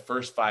the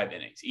first 5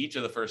 innings. Each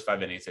of the first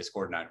 5 innings, they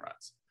scored 9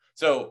 runs.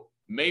 So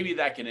maybe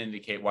that can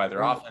indicate why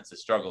their offense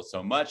has struggled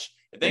so much.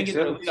 If they get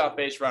their leadoff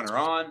base runner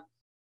on,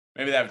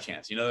 maybe they have a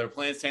chance. They're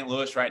playing St.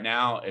 Louis right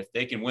now. If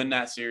they can win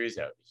that series,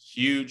 that would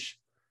be huge.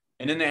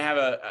 And then they have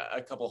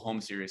a couple home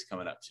series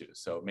coming up too.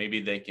 So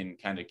maybe they can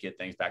kind of get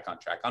things back on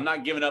track. I'm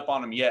not giving up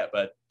on them yet,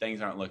 but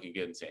things aren't looking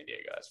good in San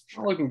Diego, that's for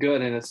sure. Not looking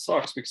good, and it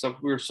sucks because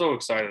we were so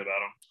excited about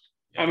them.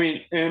 Yeah. I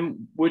mean,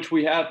 and which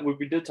we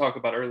did talk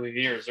about early in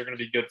the years, they're going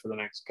to be good for the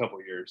next couple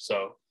of years.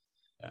 So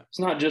it's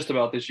not just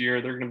about this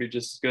year. They're going to be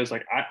just as good as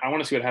I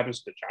want to see what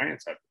happens to the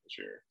Giants after this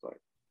year. Like,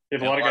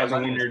 if a lot of guys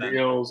on their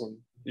deals and,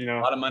 a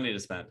lot of money to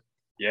spend.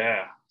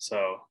 Yeah.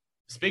 So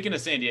speaking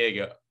of San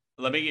Diego,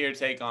 let me get your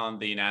take on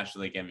the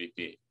National League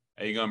MVP.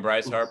 Are you going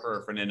Bryce Harper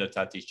or Fernando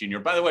Tatis Jr.?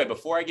 By the way,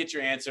 before I get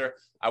your answer,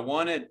 I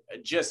want to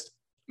just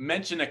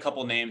mention a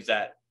couple names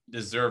that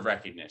deserve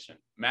recognition.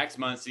 Max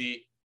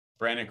Muncy,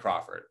 Brandon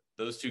Crawford.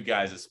 Those 2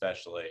 guys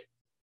especially.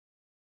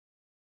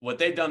 what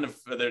they've done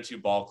for their two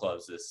ball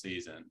clubs this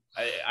season.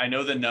 I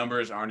know the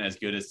numbers aren't as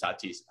good as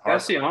Tatis.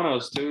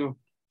 Castellanos too.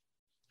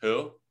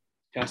 Who?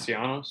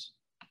 Castellanos.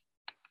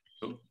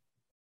 Who?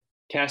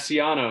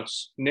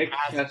 Castellanos. Nick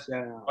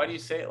Castellanos. Why do you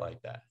say it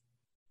like that?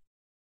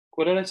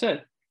 What did I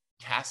say?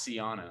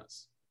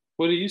 Castellanos.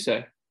 What did you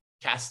say?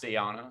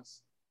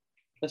 Castellanos.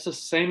 That's the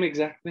same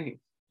exact thing.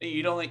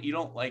 You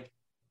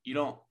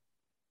don't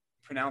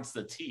pronounce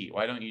the T.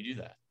 Why don't you do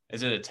that?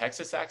 Is it a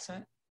Texas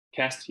accent?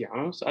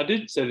 Castellanos? I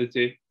did say the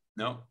T.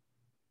 No.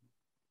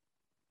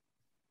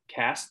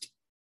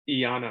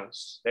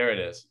 Castellanos. There it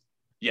is.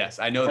 Yes,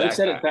 I know I that.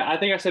 said it. I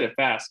think I said it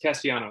fast.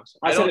 Castellanos.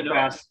 I said it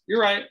fast.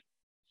 You're right.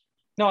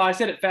 No, I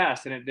said it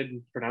fast and it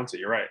didn't pronounce it.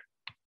 You're right.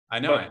 I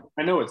know it.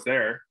 I know it's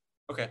there.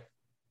 Okay.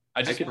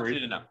 I just want you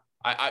to know.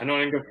 I know I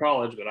didn't go to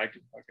college, but I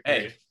can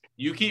hey, read.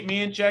 You keep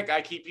me in check,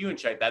 I keep you in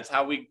check. That's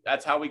how we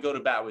go to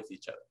bat with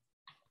each other.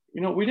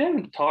 You know, we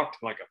didn't talk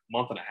in like a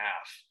month and a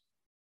half.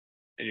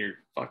 And you're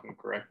fucking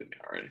correcting me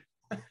already.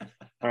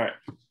 All right.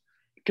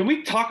 Can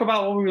we talk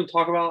about what we're going to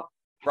talk about?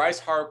 Bryce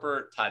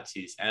Harper,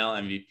 Tatis, NL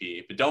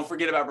MVP. But don't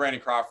forget about Brandon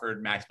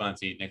Crawford, Max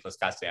Muncy, Nicholas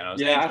Castellanos.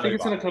 Yeah, I think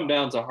it's going to come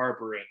down to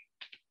Harper and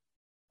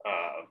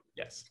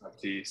yes,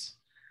 Tatis.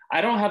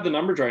 I don't have the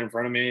numbers right in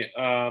front of me.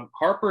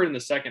 Harper in the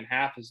second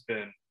half has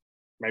been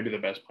maybe the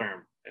best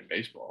player in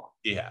baseball.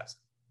 He has.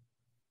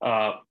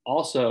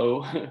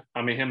 Also,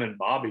 I mean, him and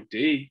Bobby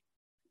D's.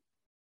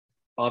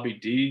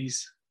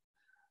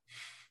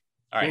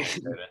 All right.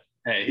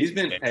 Hey, he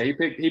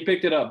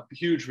picked it up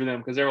huge for them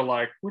because they were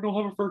like, we don't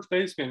have a first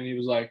baseman, and he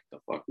was like, the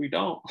fuck we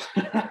don't.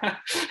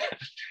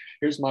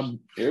 here's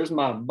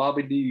my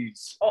Bobby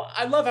D's. Oh,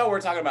 I love how we're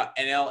talking about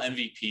NL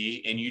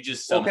MVP and you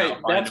just somehow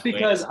that's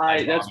because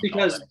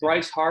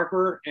Bryce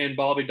Harper and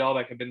Bobby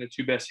Dahlbeck have been the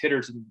two best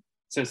hitters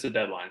since the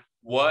deadline.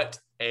 What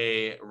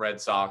a Red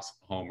Sox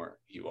homer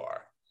you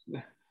are.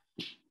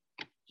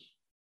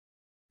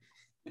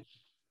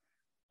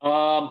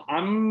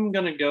 I'm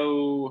gonna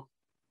go.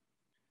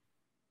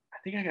 I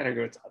think I gotta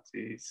go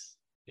Tatis.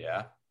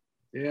 Yeah.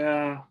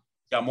 Yeah.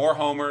 Got more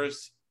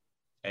homers,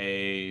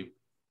 a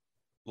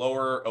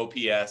lower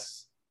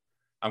OPS.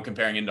 I'm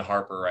comparing him to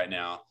Harper right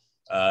now.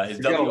 His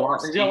he's got lower.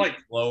 He's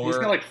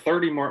got like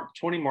 20 more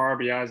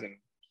RBIs in him.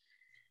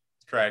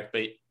 Correct,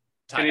 but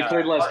and he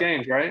played less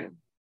games, right?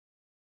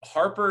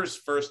 Harper's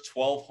first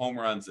 12 home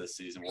runs this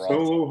season were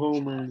all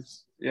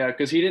homers. Yeah,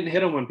 because he didn't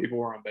hit them when people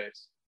were on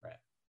base. Right.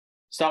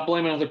 Stop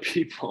blaming other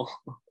people.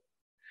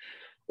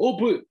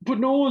 Oh, but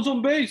no one's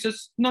on base.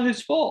 That's not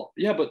his fault.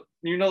 Yeah, but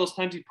you know those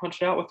times he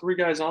punched out with 3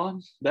 guys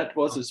on? That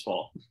was his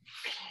fault.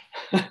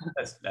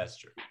 That's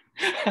true.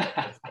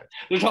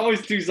 There's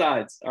always 2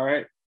 sides, all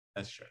right?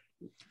 That's true.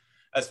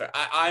 That's fair.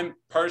 I'm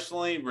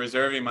personally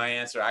reserving my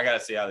answer. I got to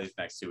see how these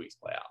next 2 weeks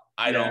play out.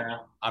 I'm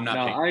not.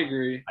 I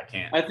agree. I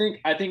can't. I think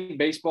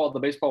the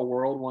baseball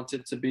world wants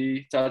it to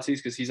be Tatis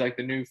because he's like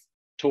the new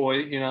toy,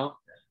 you know?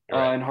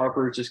 Right. And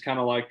Harper's just kind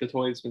of like the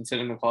toy that's been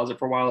sitting in the closet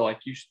for a while.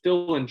 Like you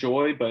still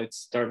enjoy, but it's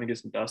starting to get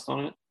some dust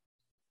on it.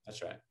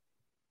 That's right.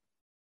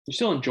 You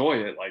still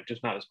enjoy it, like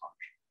just not as much.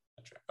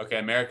 That's right. Okay,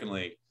 American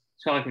League.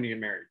 It's kind of like when you get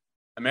married.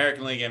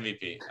 American League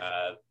MVP.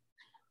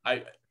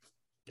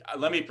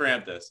 Let me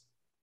preempt this.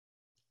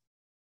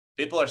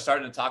 People are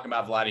starting to talk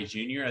about Vladdy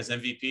Jr. as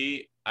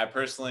MVP. I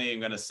personally am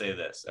going to say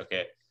this.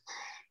 Okay,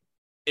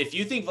 if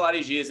you think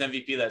Vladdy G is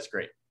MVP, that's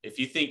great. If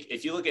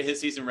you look at his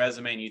season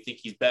resume and you think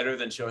he's better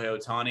than Shohei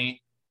Ohtani,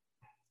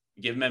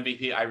 give him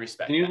MVP. I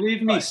respect. Can you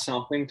leave me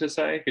something to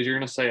say? Because you're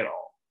going to say it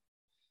all.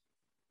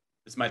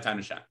 It's my time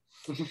to shine.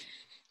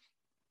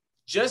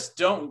 Just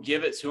don't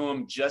give it to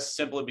him just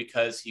simply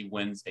because he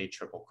wins a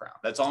triple crown.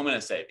 That's all I'm going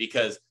to say.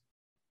 Because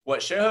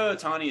what Shohei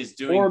Ohtani is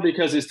doing, or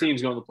because his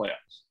team's going to the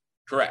playoffs.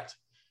 Correct.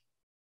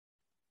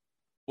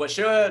 What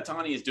Shohei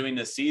Ohtani is doing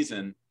this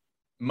season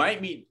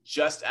might be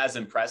just as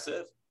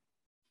impressive,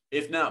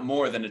 if not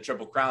more than a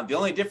triple crown. The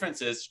only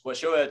difference is what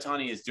Shohei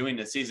Ohtani is doing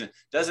this season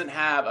doesn't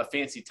have a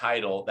fancy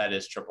title that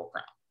is triple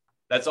crown.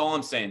 That's all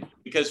I'm saying.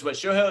 Because what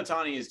Shohei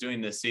Ohtani is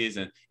doing this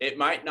season, it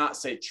might not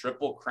say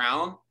triple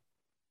crown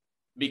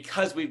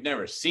because we've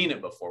never seen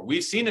it before.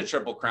 We've seen a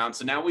triple crown,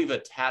 so now we've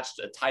attached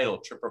a title,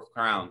 triple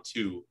crown,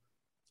 to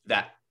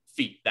that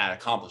feat, that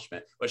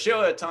accomplishment. What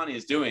Shohei Ohtani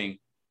is doing,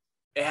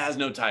 it has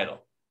no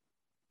title.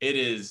 It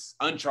is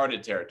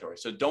uncharted territory.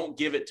 So don't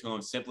give it to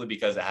him simply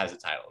because it has a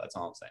title. That's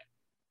all I'm saying.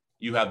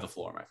 You have the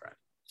floor, my friend.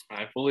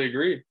 I fully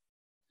agree.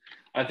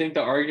 I think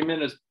the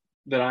argument is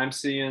that I'm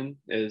seeing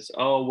is,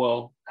 oh,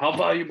 well, how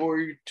valuable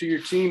are you to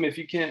your team if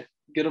you can't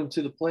get them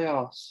to the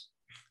playoffs?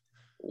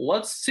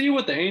 Let's see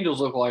what the Angels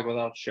look like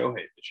without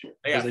Shohei this year.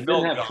 They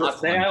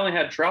only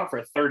had Trout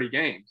for 30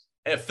 games.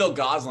 They have Phil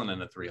Goslin in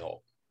the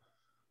 3-hole.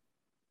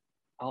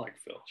 I like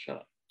Phil.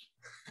 Shut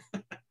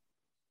up.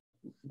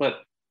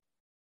 But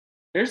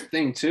here's the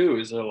thing, too,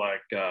 is they're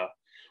like,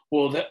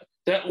 well,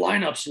 that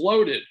lineup's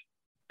loaded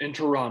in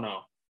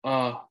Toronto.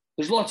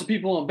 There's lots of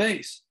people on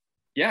base.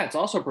 Yeah, it's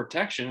also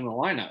protection in the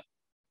lineup.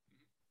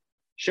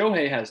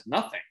 Shohei has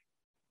nothing.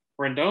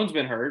 Rendon's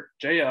been hurt.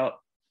 Jay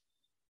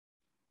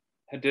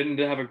didn't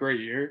have a great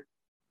year.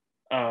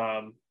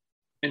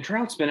 And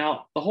Trout's been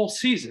out the whole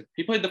season.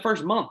 He played the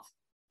first month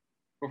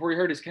before he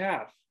hurt his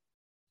calf.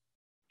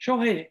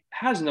 Shohei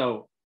has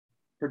no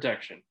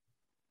protection.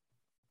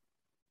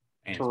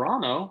 And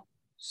Toronto,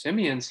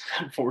 Simeon's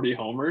had 40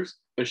 homers.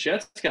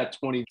 Bichette's got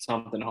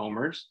 20-something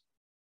homers.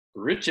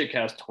 Grichuk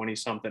has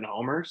 20-something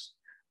homers.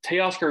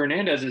 Teoscar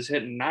Hernandez is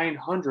hitting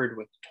 900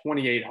 with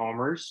 28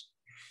 homers.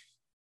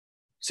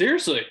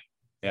 Seriously.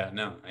 yeah,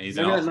 no, he's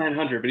Maybe not awesome.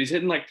 900, but he's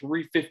hitting like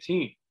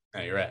 315.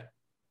 No, you're right.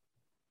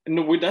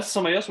 And that's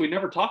somebody else we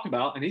never talk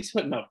about, and he's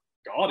putting up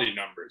gaudy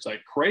numbers,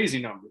 like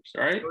crazy numbers,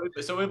 right?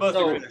 So we both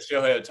agree that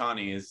Shohei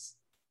Ohtani is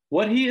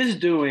What he is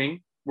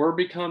doing, we're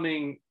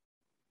becoming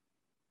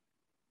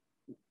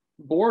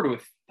bored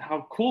with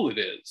how cool it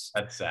is.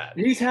 that's sad.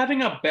 He's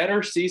having a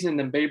better season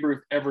than Babe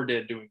Ruth ever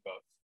did doing both.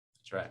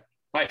 That's right.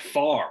 By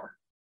far.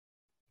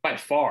 By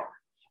far.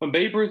 When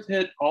Babe Ruth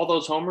hit all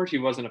those homers, he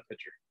wasn't a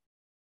pitcher.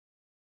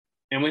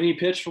 And when he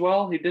pitched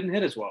well, he didn't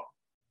hit as well.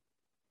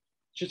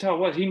 It's just how it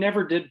was. He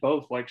never did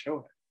both like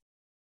Shohei.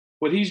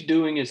 What he's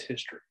doing is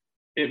history.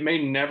 It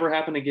may never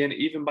happen again,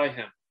 even by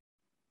him.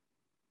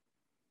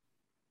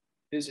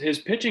 His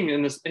pitching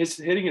and his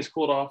hitting has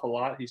cooled off a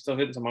lot. He's still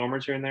hitting some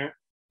homers here and there.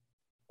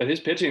 But his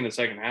pitching in the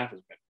second half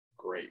has been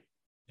great.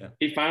 Yeah.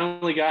 He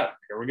finally got,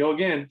 here we go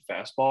again,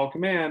 fastball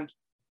command.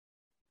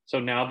 So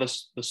now the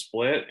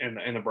split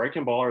and the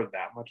breaking ball are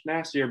that much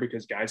nastier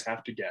because guys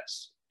have to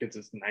guess. Because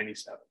it's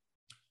 97.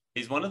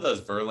 He's one of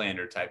those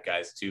Verlander type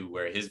guys too,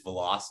 where his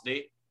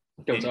velocity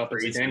Goes up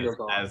as the game goes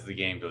on. as the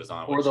game goes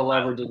on. Or the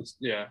leverage is,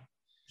 yeah,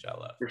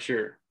 Shallow. for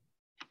sure.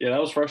 Yeah,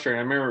 that was frustrating.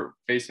 I remember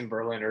facing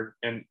Verlander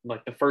and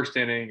like the first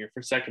inning or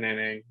for second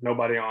inning,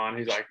 nobody on.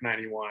 He's like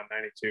 91,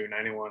 92,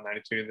 91,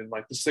 92. And then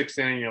like the sixth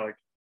inning, you're like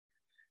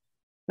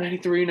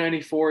 93,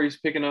 94. He's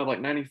picking up like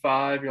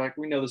 95. You're like,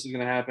 we know this is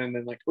going to happen.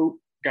 Then like, oop,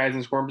 guys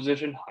in scoring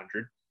position,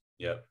 100.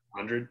 Yep.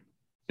 100.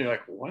 You're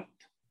like, what?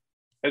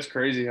 That's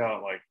crazy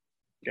how like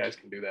guys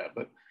can do that.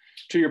 But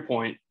to your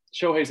point,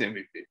 Shohei's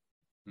MVP.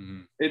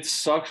 Mm-hmm. It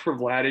sucks for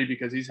Vladdy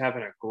because he's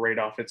having a great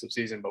offensive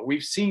season, but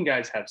we've seen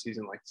guys have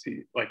season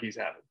like he's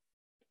having.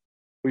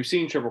 We've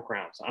seen triple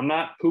crowns. I'm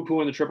not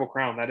poo-pooing the triple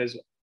crown. That is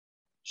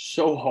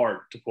so hard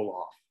to pull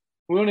off.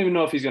 We don't even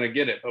know if he's going to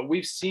get it, but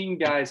we've seen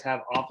guys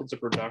have offensive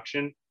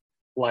production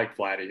like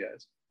Vladdy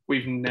has.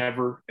 We've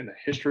never in the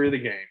history of the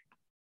game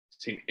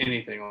seen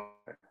anything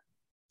like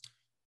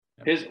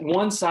that. His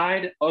one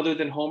side, other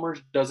than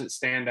homers, doesn't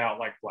stand out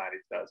like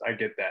Vladdy does. I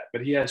get that.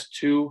 But he has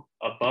two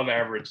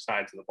above-average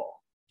sides of the ball.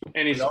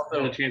 And he's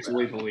also a chance to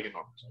lead the league in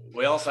homers.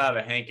 We also have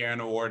a Hank Aaron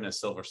Award and a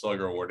Silver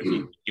Slugger Award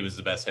if he was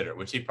the best hitter,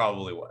 which he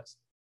probably was.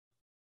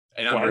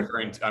 And I'm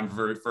referring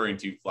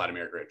to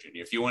Vladimir Guerrero Jr.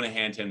 If you want to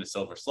hand him the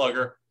Silver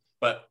Slugger,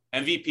 but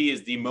MVP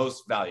is the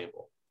most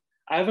valuable.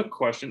 I have a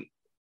question.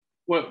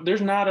 Well,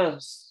 there's not a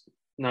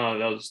 – no,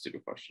 that was a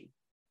stupid question.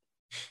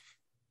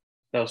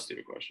 That was a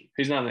stupid question.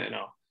 He's not in the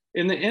NL.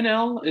 In the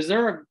NL,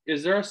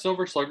 is there a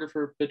Silver Slugger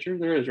for a pitcher?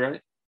 There is, right?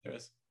 There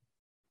is.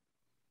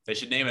 They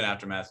should name it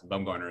after Madison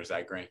Bumgarner or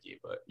Zach Greinke,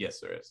 but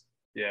yes, there is.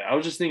 Yeah, I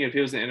was just thinking if he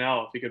was in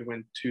NL, if he could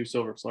win 2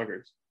 Silver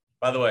Sluggers.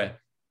 By the way,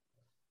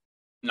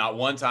 not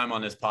one time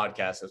on this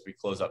podcast as we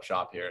close up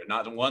shop here,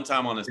 not one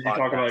time on this Did podcast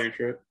you talk about your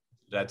trip?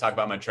 did I talk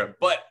about my trip,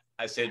 but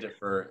I saved it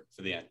for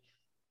the end.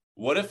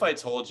 What if I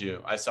told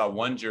you I saw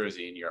one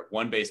jersey in Europe,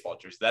 one baseball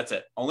jersey? That's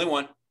it. Only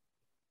one.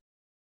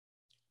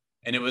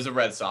 And it was a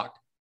Red Sox.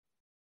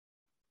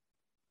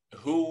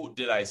 Who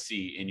did I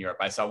see in Europe?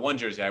 I saw one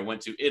jersey. I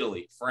went to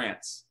Italy,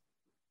 France,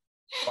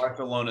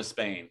 Barcelona,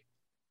 Spain.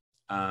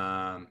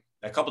 A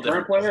couple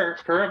different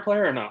Current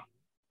player or no?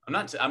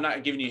 I'm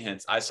not giving you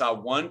hints. I saw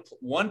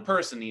one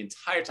person the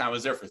entire time. I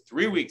was there for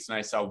 3 weeks, and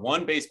I saw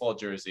one baseball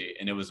jersey,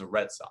 and it was a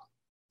Red Sox.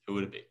 Who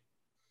would it be?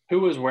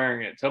 Who was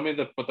wearing it? Tell me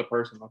what the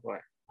person looked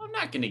like. I'm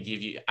not going to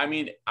give you. I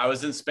mean, I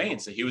was in Spain,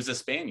 so he was a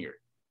Spaniard.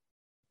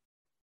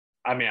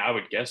 I mean, I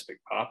would guess Big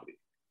Poppy.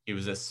 He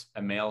was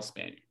a male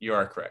Spaniard. You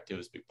are correct. It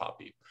was Big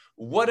Poppy.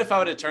 What if I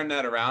would have turned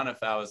that around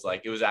if I was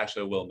like, it was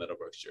actually a Will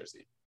Middlebrooks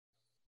jersey?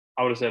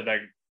 I would have said that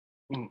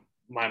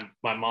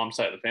my mom's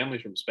side of the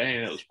family's from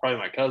Spain. It was probably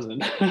my cousin.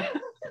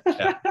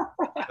 Yeah.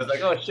 I was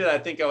like, oh shit, I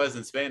think I was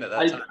in Spain at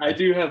that time. I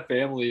do have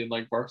family in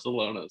like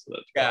Barcelona, so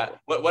that's yeah.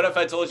 What if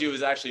I told you it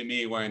was actually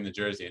me wearing the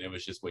jersey and it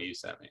was just what you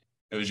sent me?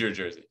 It was your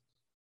jersey.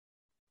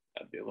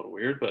 That'd be a little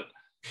weird, but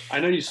I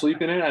know you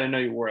sleep in it. I didn't know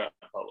you wore it out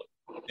in public.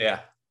 Yeah,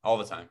 all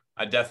the time.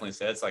 I definitely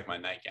say it's like my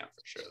nightgown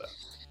for sure,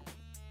 though.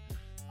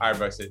 All right,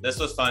 Brooksy, this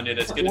was fun, dude.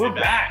 It's good to be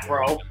back,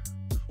 bro.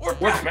 We're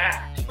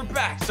back. We're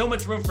back. So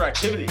much room for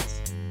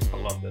activities. I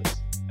love this.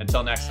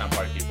 Until next time,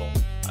 party people.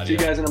 Adios. See you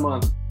guys in a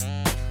month.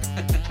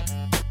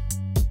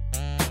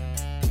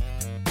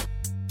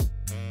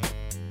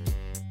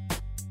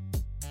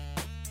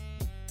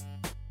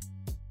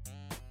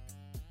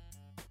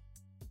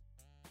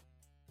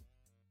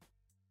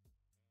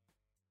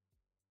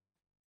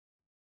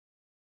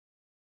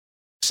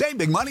 Save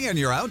big money on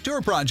your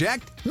outdoor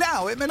project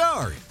now at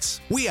Menards.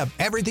 We have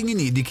everything you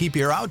need to keep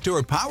your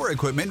outdoor power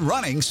equipment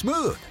running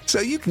smooth, so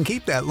you can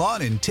keep that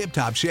lawn in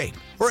tip-top shape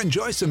or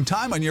enjoy some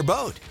time on your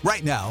boat.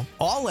 Right now,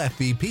 all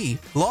FVP,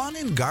 lawn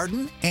and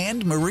garden,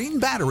 and marine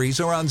batteries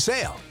are on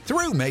sale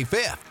through May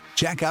 5th.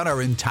 Check out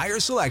our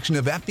entire selection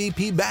of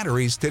FVP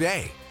batteries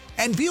today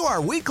and view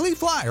our weekly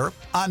flyer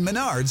on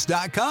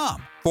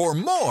Menards.com for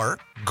more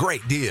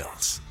great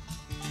deals.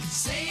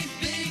 Save